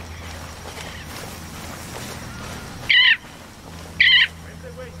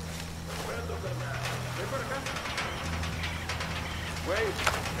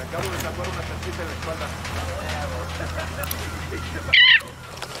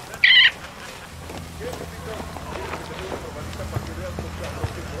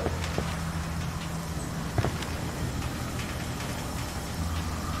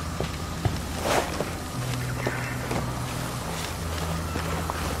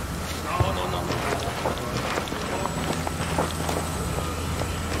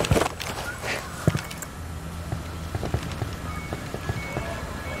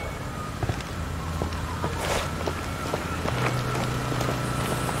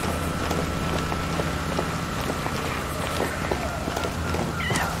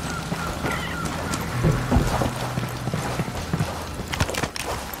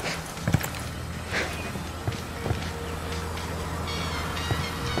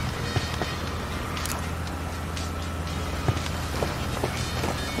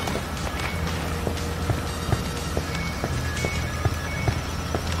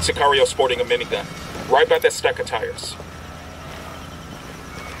 Sicario sporting a minigun. Right by that stack of tires.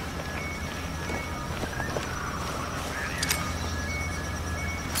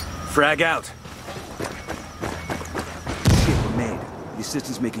 Frag out. Shit, we're made. The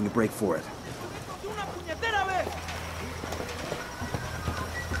assistant's making a break for it.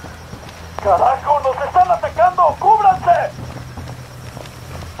 ¡Carajo! ¡Nos están atacando! ¡Cúbranse!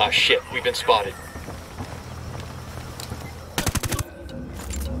 Ah, shit. We've been spotted.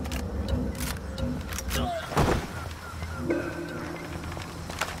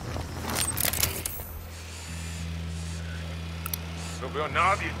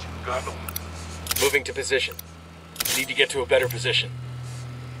 Moving to position. Need to get to a better position.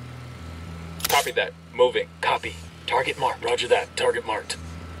 Copy that. Moving. Copy. Target marked. Roger that. Target marked.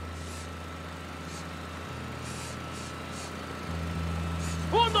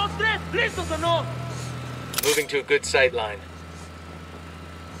 ¡Un, dos, tres! ¿Listos o no? Moving to a good sight line.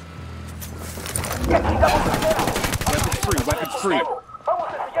 Weapons free, weapons free. ¡Vamos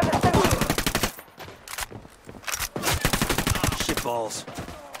a enseñarles esto! Shit balls.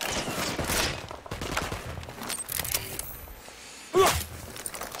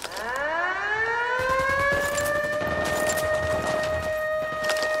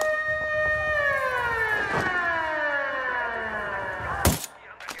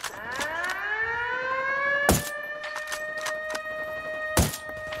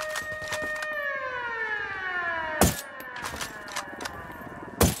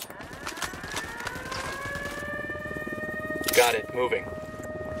 Got it. Moving.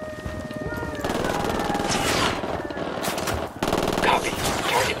 Copy.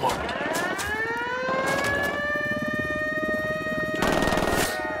 Target marked.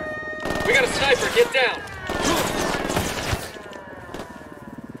 We got a sniper. Get down.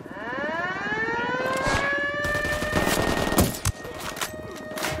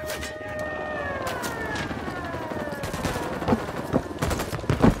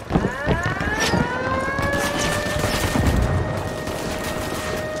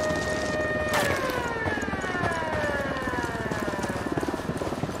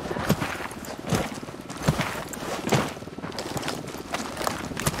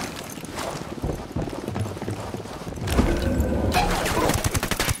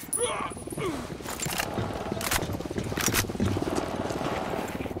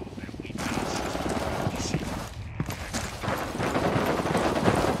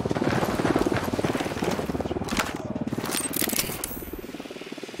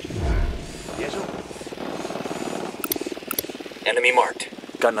 Enemy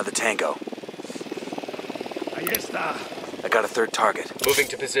marked. Got another tango. Ahí está. I got a third target. Moving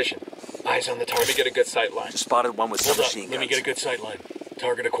to position. Eyes on the target. Let me get a good sight line. Spotted one with Hold up. submachine guns. Let me get a good sight line.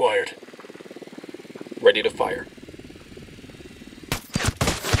 Target acquired. Ready to fire.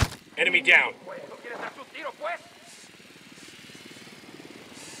 Enemy down.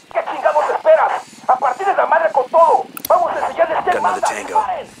 ¿Qué chingados esperas? ¡A partir de la madre con todo! ¡Vamos a enseñarles qué Got another manda! tango.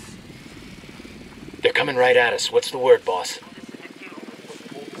 They're coming right at us. What's the word, boss?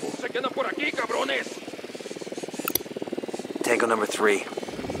 aquí, cabrones! Tango number 3.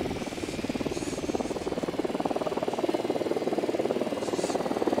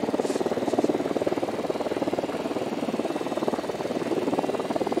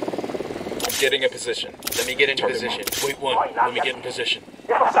 Getting a position. Let me get into position. Wait one. Let me get in position.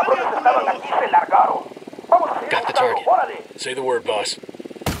 ¡Esos cabrones estaban aquí y se largaron! ¡Vamos a seguir Got the buscando! target. ¡Órale! Say the word, boss.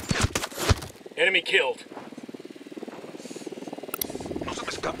 Enemy killed. No se me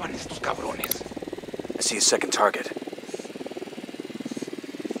escapan estos cabrones. I see a second target.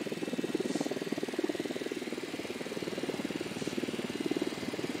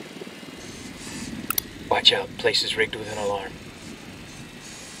 Watch out. Place is rigged with an alarm.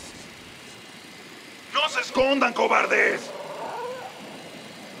 ¡No se escondan, cobardes!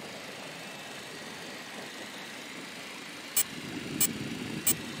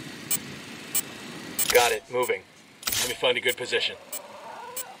 Got it. Moving. Let me find a good position.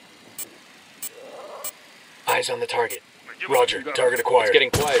 Eyes on the target. Roger. Target acquired. It's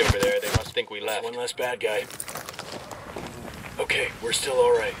getting quiet over there. They must think we left. One less bad guy. Okay, we're still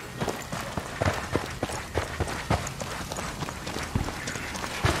all right.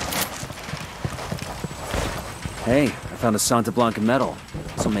 Hey, I found a Santa Blanca medal.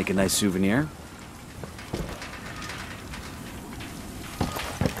 This will make a nice souvenir.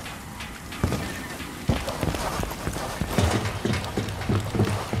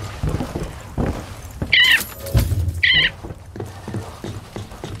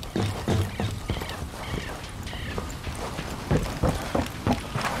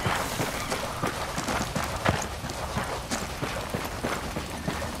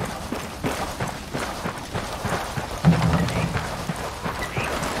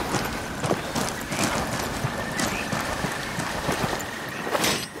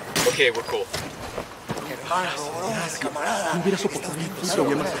 Okay, we're cool.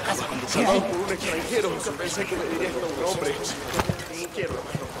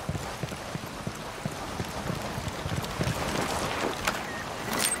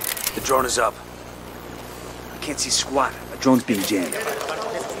 The drone is up. I can't see squat. A drone's being jammed.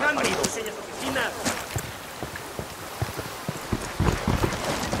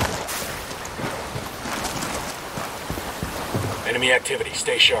 Enemy activity.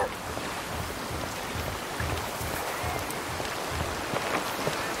 Stay sharp.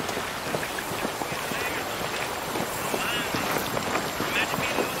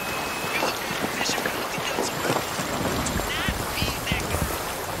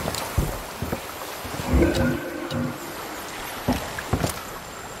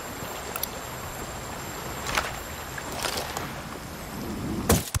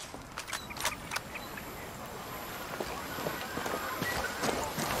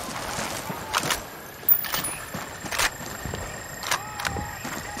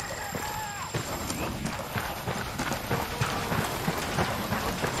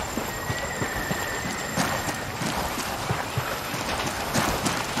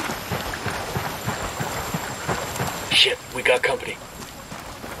 Shit, we got company.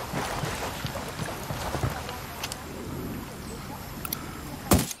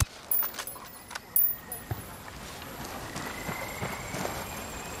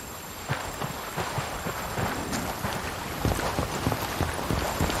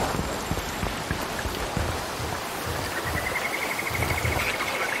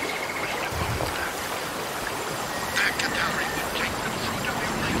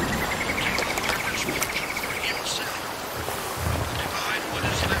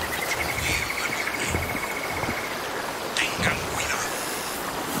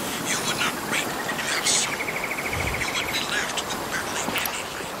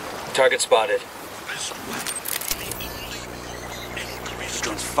 Target spotted. The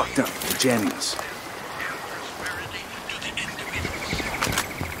drone's fucked up. They're jamming us.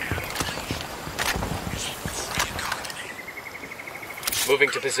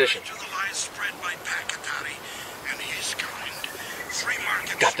 Moving to position.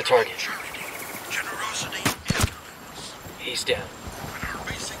 Got the target. He's down.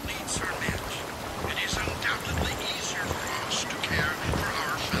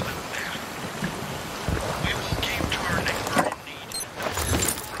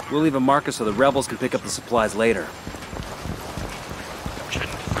 We'll leave a marker so the rebels can pick up the supplies later.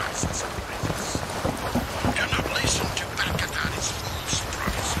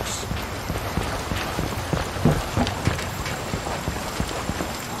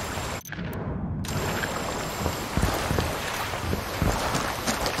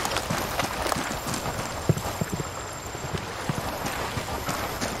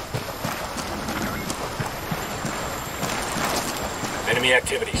 Enemy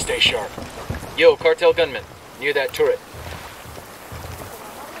activity. Stay sharp. Yo, cartel gunman, near that turret.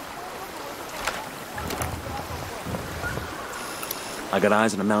 I got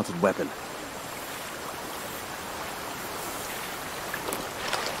eyes on a mounted weapon.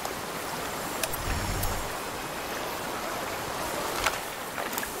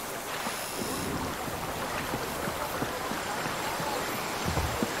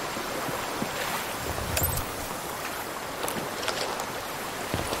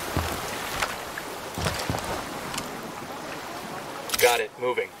 Got it,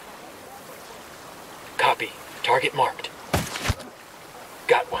 moving. Copy. Target marked.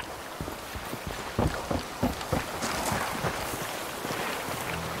 Got one.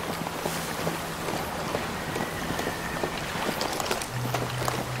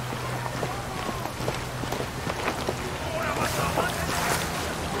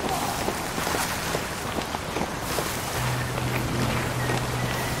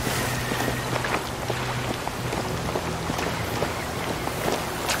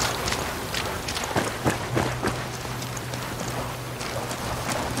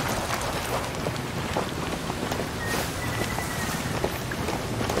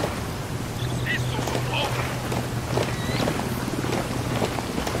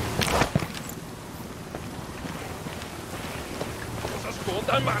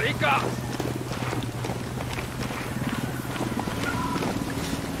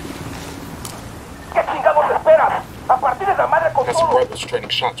 Got some rebels trading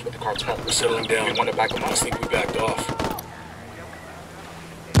shots with the cartel. We're settling down. We want to back them. I think we backed off.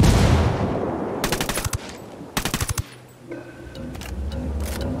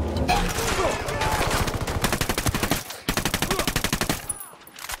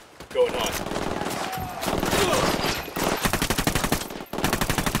 Going on.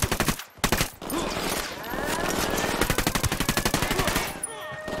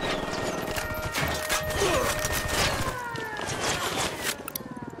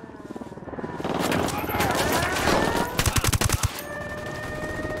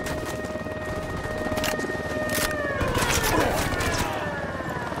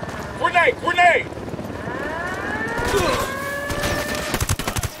 Grenade!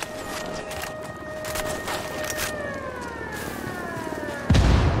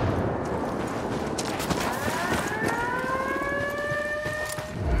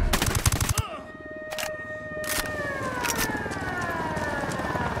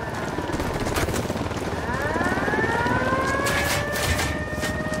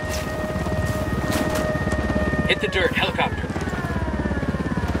 Hit the dirt, helicopter.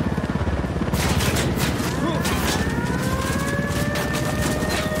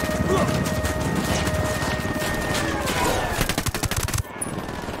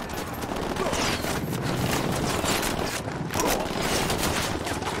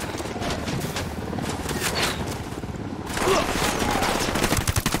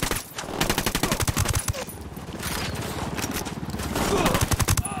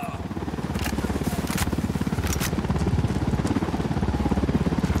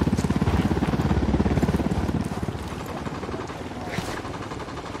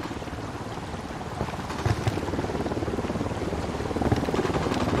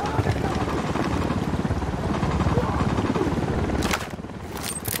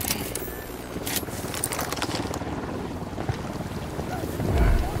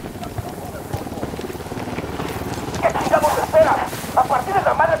 ¡A partir de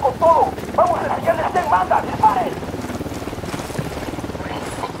la madre con todo! ¡Vamos a enseñarles quién manda! ¡Disparen! Oh,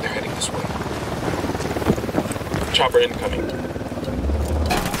 fuck, they're heading this way. Chopper incoming.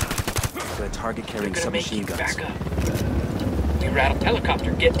 Got a target carrying submachine guns. Back up. We rattled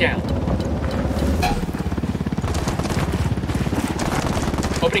helicopter. Get down.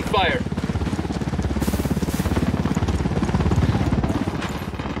 Opening fire.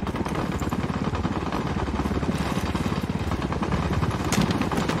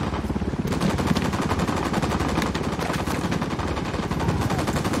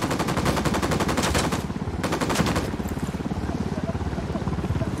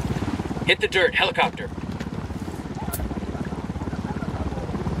 Hit the dirt, helicopter.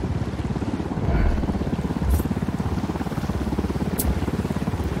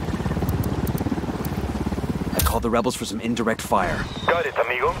 I called the rebels for some indirect fire. Got it,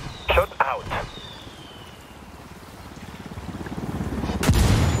 amigo. Shot out.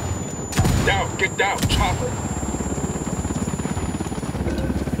 Down, get down, chopper.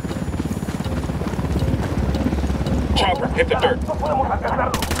 Chopper, hit the dirt. No podemos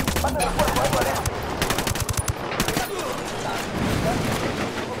alcanzarlo. Manden refuerzo al este.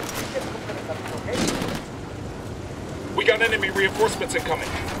 We got enemy reinforcements incoming.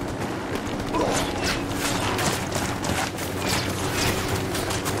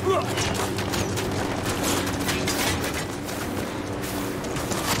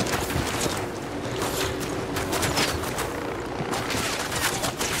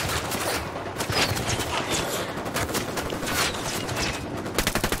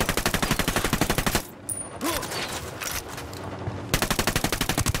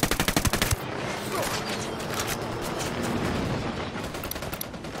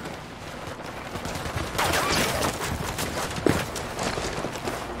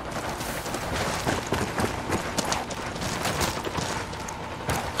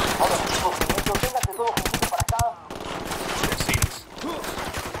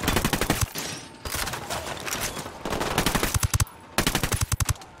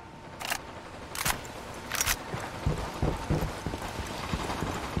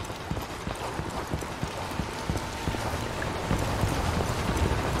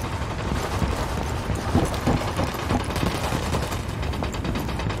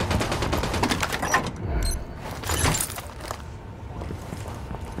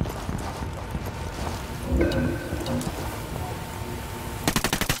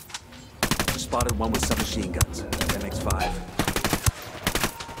 submachine guns. That makes 5.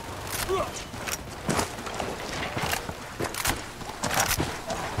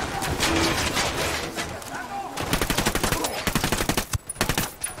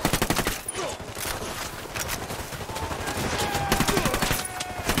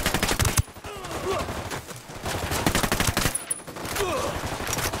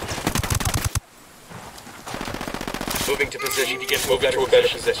 Moving to position to get moved to a better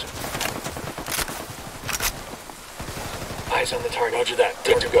position. Eyes on the target. Roger that.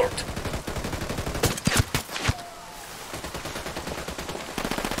 Good to go.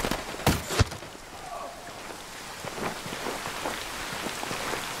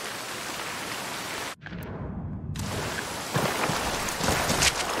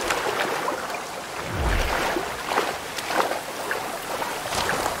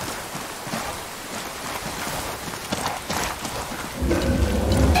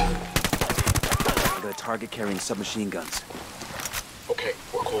 Target carrying submachine guns. Okay,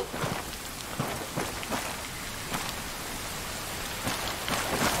 we're cool.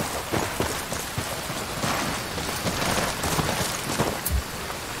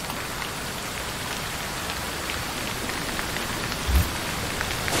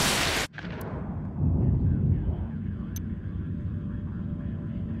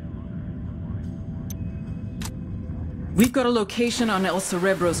 We've got a location on El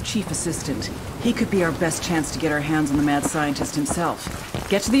Cerebro's chief assistant. He could be our best chance to get our hands on the mad scientist himself.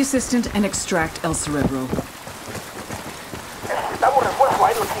 Get to the assistant and extract El Cerebro. Necesitamos refuerzo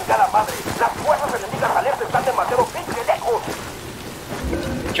aéreo, chingada madre. Las fuerzas enemigas al este están demasiado pinche lejos.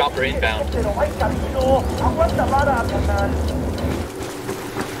 Chopper inbound. Pero va en camino. Aguanta vara, carnal.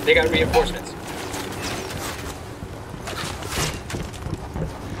 They got reinforcements.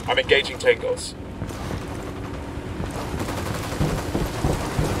 I'm engaging tangos.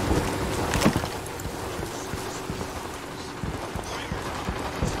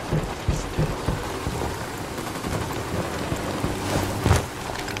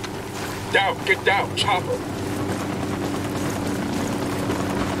 Down, get down, chopper.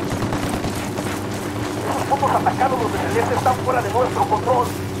 Esos putos atacados los del este están fuera de nuestro control.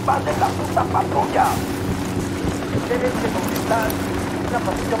 ¡Van de la puta patrulla! Quédense donde están. Una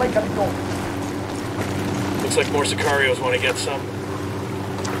patrulla va en camino. Looks like more Sicarios want to get some.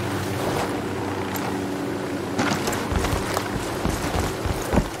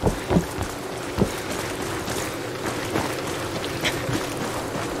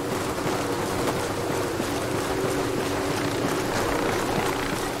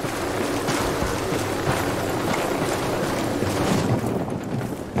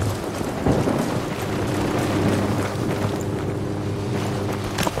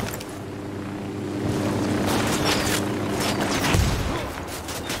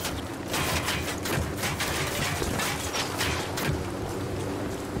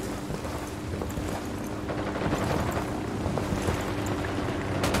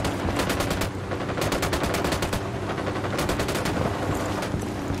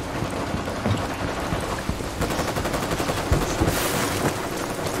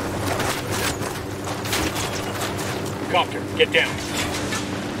 Copter, get down.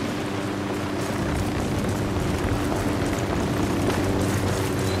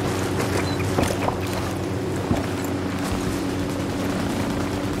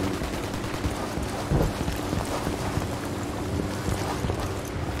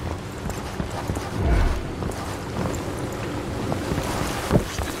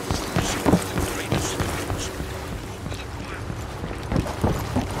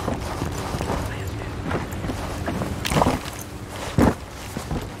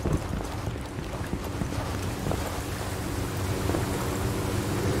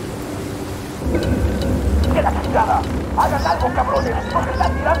 ¡Hagan algo, cabrones! ¡Nos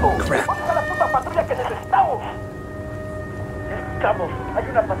están tirando! ¡Vamos a la puta patrulla que necesitamos! Escuchamos. Hay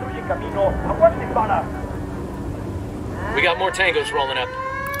una patrulla en camino. ¡Aguanten, bala! We got more tangos rolling up.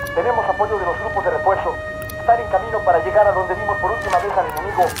 Tenemos apoyo de los grupos de refuerzo. Están en camino para llegar a donde vimos por última vez al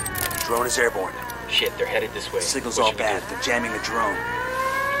enemigo. Drone is airborne. Shit, they're headed this way. Signal's What all should we do? bad. They're jamming the drone.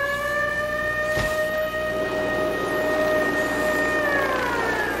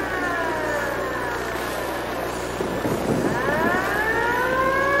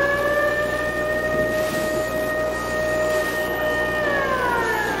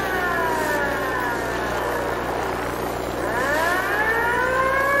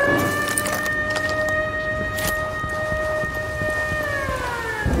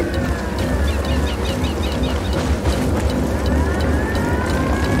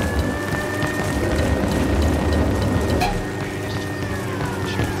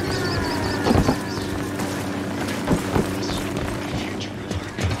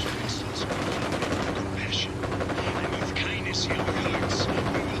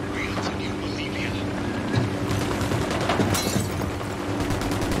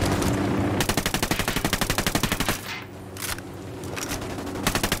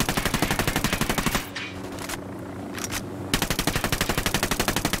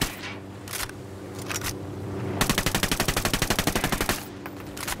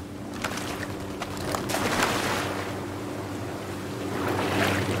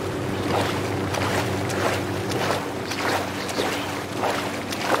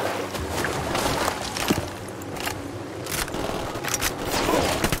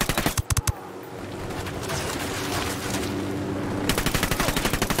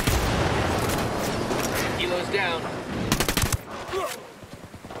 down.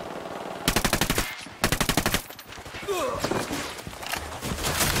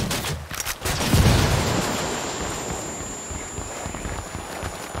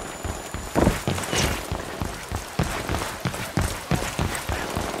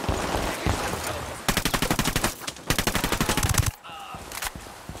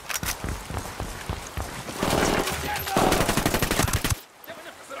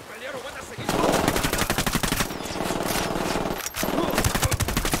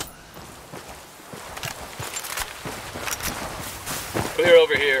 Clear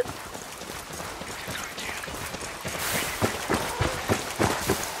over here.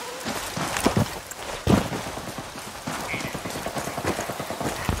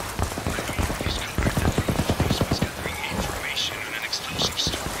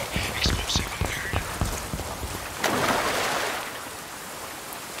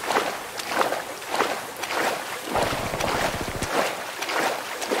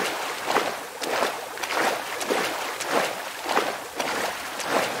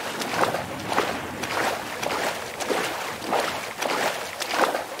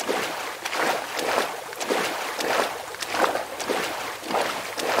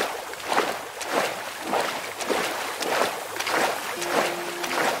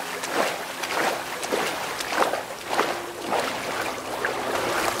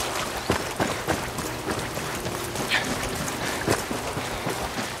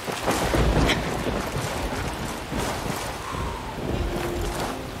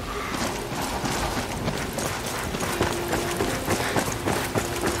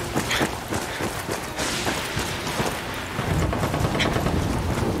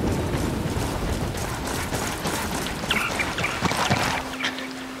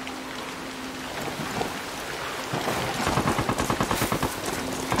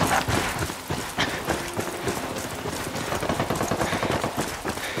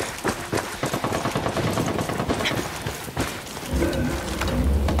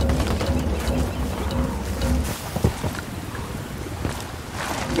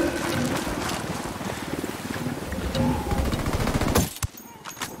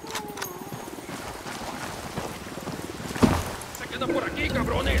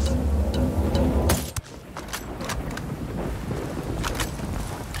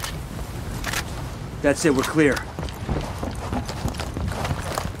 That's it, we're clear.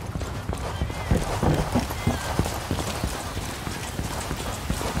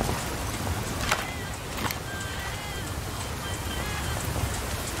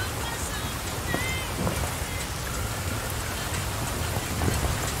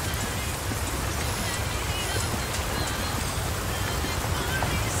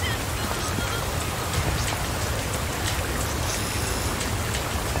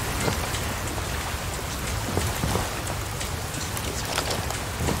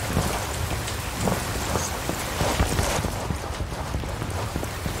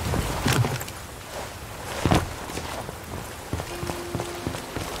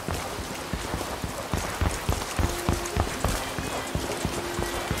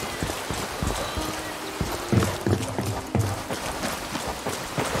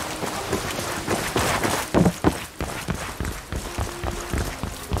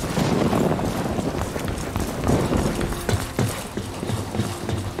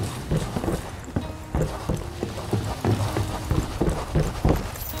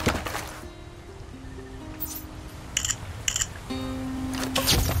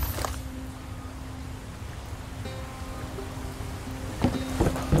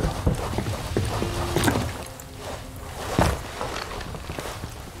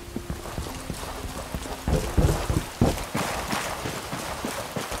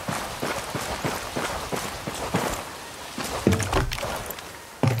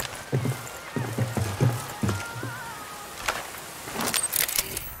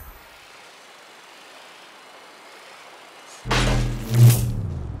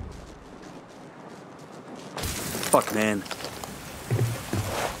 Fuck, man.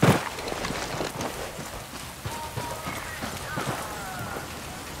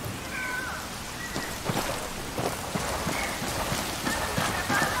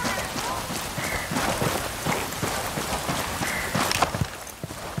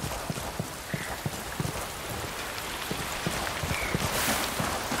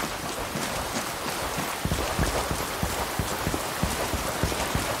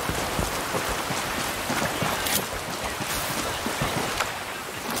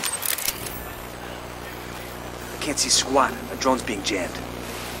 Can't see squat. A drone's being jammed.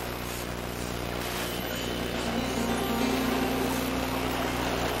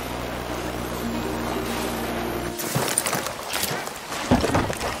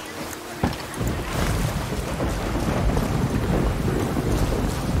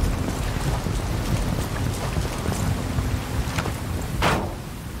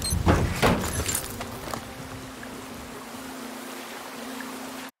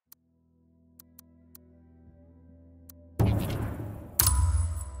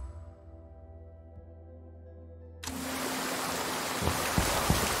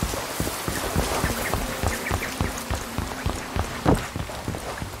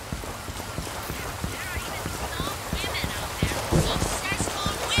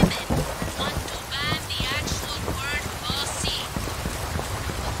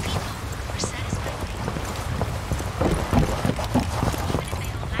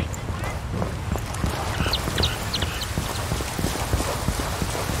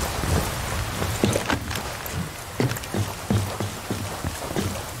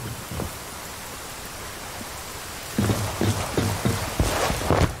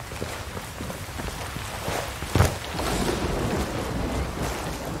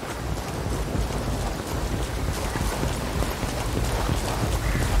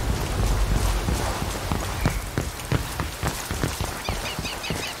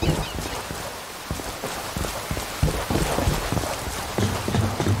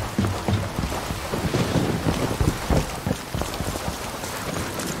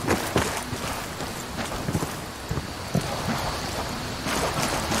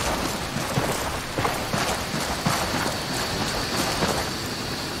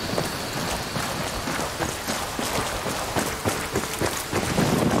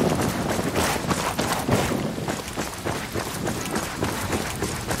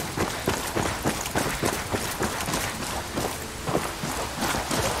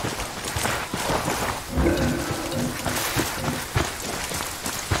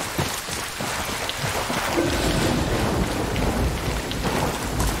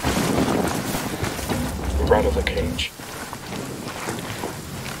 right of the cage.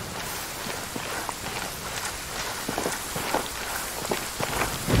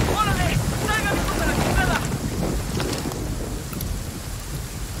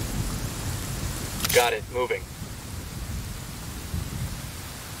 Got it, moving.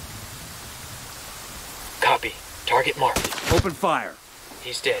 Copy. Target marked. Open fire.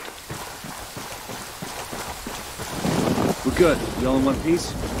 He's dead. We're good. You all in one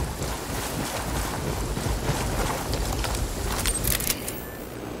piece?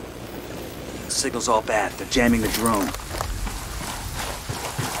 The signal's all bad. They're jamming the drone.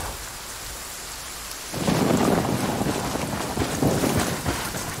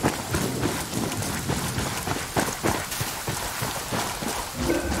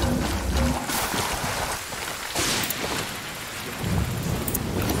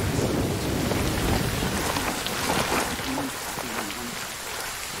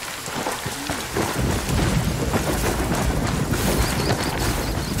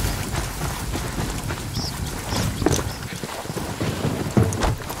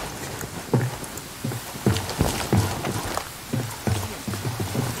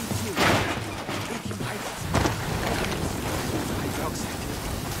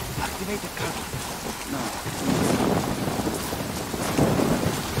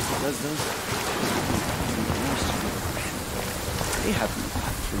 They have no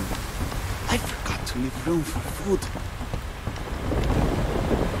bathroom. I forgot to leave room for food.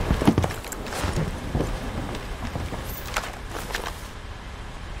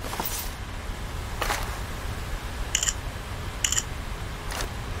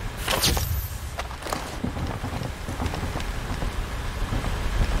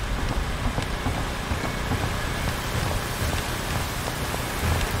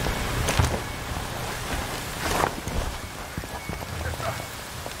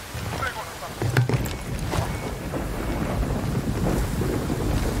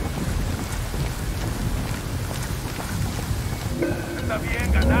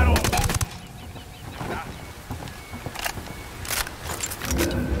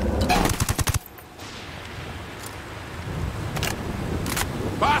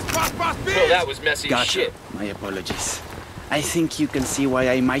 Well, that was messy as shit. My apologies. I think you can see why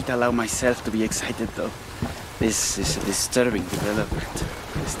I might allow myself to be excited, though. This is a disturbing development.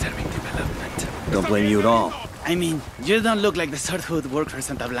 Don't blame you at all. I mean, you don't look like the sort who would work for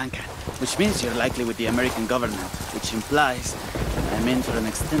Santa Blanca, which means you're likely with the American government, which implies I'm in for an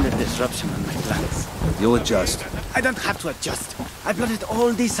extended disruption on my plans. You'll adjust. I don't have to adjust. I plotted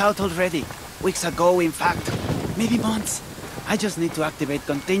all this out already. Weeks ago, in fact. Maybe months. I just need to activate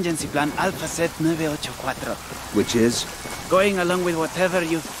contingency plan Alpha Set 984. Which is? Going along with whatever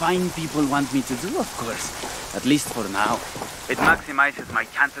you fine people want me to do, of course. At least for now. It maximizes my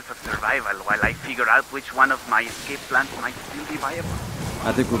chances of survival while I figure out which one of my escape plans might still be viable.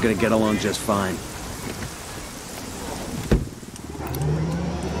 I think we're gonna get along just fine.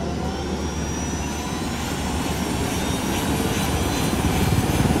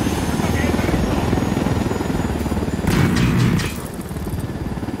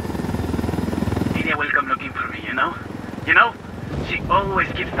 Lydia will come looking for me, you know? You know? She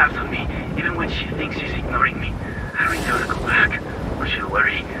always keeps tabs on me, even when she thinks she's ignoring me. I really ought to go back, or she'll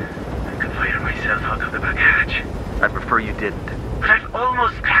worry. I could fire myself out of the back hatch. I'd prefer you didn't. But I've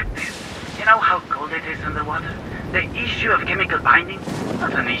almost cracked it. You know how cold it is underwater? The issue of chemical binding?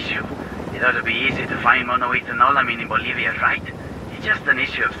 Not an issue. It ought to be easy to find monoethanolamine in Bolivia, right? It's just an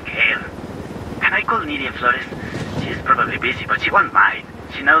issue of scale. Can I call Nidia Flores? She's probably busy, but she won't mind.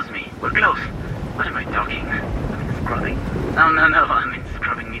 She knows me. We're close. What am I talking? Scrubbing? No. I mean,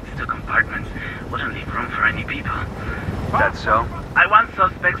 scrubbing needs 2 compartments. Wouldn't leave room for any people. That's so? I want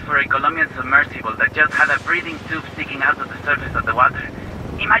suspects for a Colombian submersible that just had a breathing tube sticking out of the surface of the water.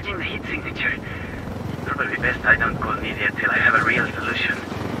 Imagine the heat signature. It's probably best I don't call Nidia till I have a real solution.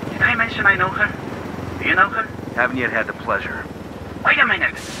 Did I mention I know her? Do you know her? Haven't yet had the pleasure. Wait a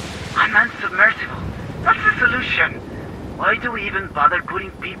minute. Unmanned submersible. What's the solution? Why do we even bother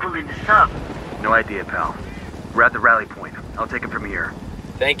putting people in the sub? No idea, pal. We're at the rally point. I'll take it from here.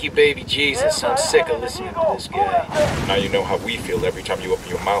 Thank you, baby Jesus. I'm sick of listening to this guy. Now you know how we feel every time you open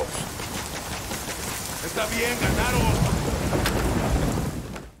your mouth.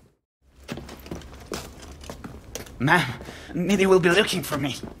 Ma'am, Nidia will be looking for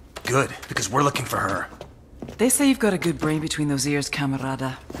me. Good, because we're looking for her. They say you've got a good brain between those ears,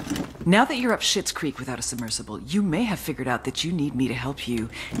 camarada. Now that you're up Schitt's Creek without a submersible, you may have figured out that you need me to help you,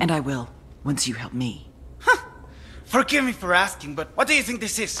 and I will, once you help me. Forgive me for asking, but what do you think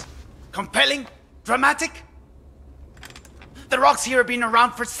this is? Compelling? Dramatic? The rocks here have been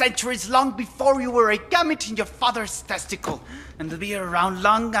around for centuries, long before you were a gamete in your father's testicle. And they'll be around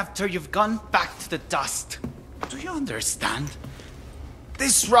long after you've gone back to the dust. Do you understand?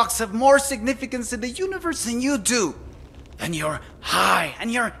 These rocks have more significance in the universe than you do. Than your high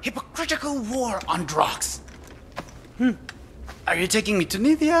and your hypocritical war on rocks. Are you taking me to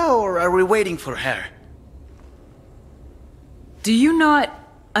Nidia, or are we waiting for her? Do you not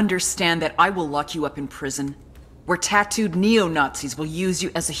understand that I will lock you up in prison, where tattooed neo-Nazis will use you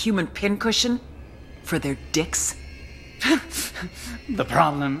as a human pincushion for their dicks? The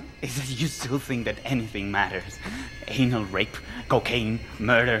problem is that you still think that anything matters. Anal rape, cocaine,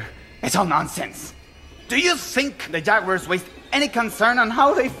 murder, it's all nonsense. Do you think the jaguars waste any concern on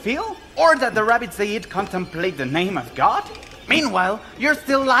how they feel? Or that the rabbits they eat contemplate the name of God? Meanwhile, you're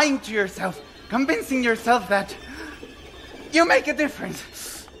still lying to yourself, convincing yourself that you make a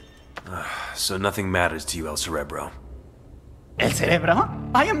difference. So nothing matters to you, El Cerebro? El Cerebro?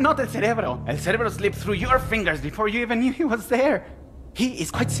 I am not El Cerebro. El Cerebro slipped through your fingers before you even knew he was there. He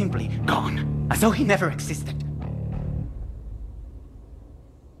is quite simply gone, as though he never existed.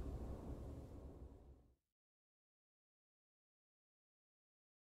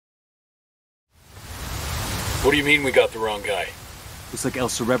 What do you mean we got the wrong guy? Looks like El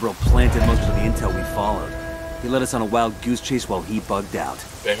Cerebro planted most of the intel we followed. He led us on a wild goose chase while he bugged out.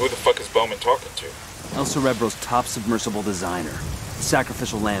 Then who the fuck is Bowman talking to? El Cerebro's top submersible designer.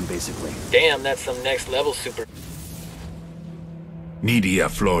 Sacrificial lamb, basically. Damn, that's some next level super... Nidia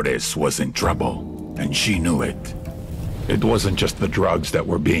Flores was in trouble, and she knew it. It wasn't just the drugs that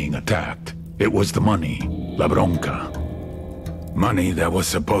were being attacked. It was the money, la bronca. Money that was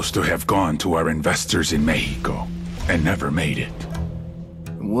supposed to have gone to our investors in Mexico, and never made it.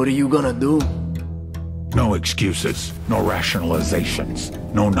 What are you gonna do? No excuses, no rationalizations,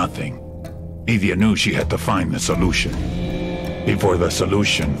 no nothing. Nidia knew she had to find the solution, before the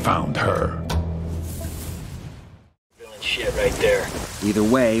solution found her. Shit right there. Either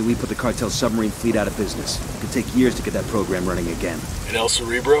way, we put the cartel submarine fleet out of business. It could take years to get that program running again. And El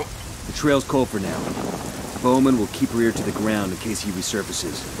Cerebro? The trail's cold for now. Bowman will keep her ear to the ground in case he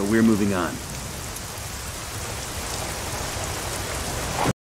resurfaces, but we're moving on.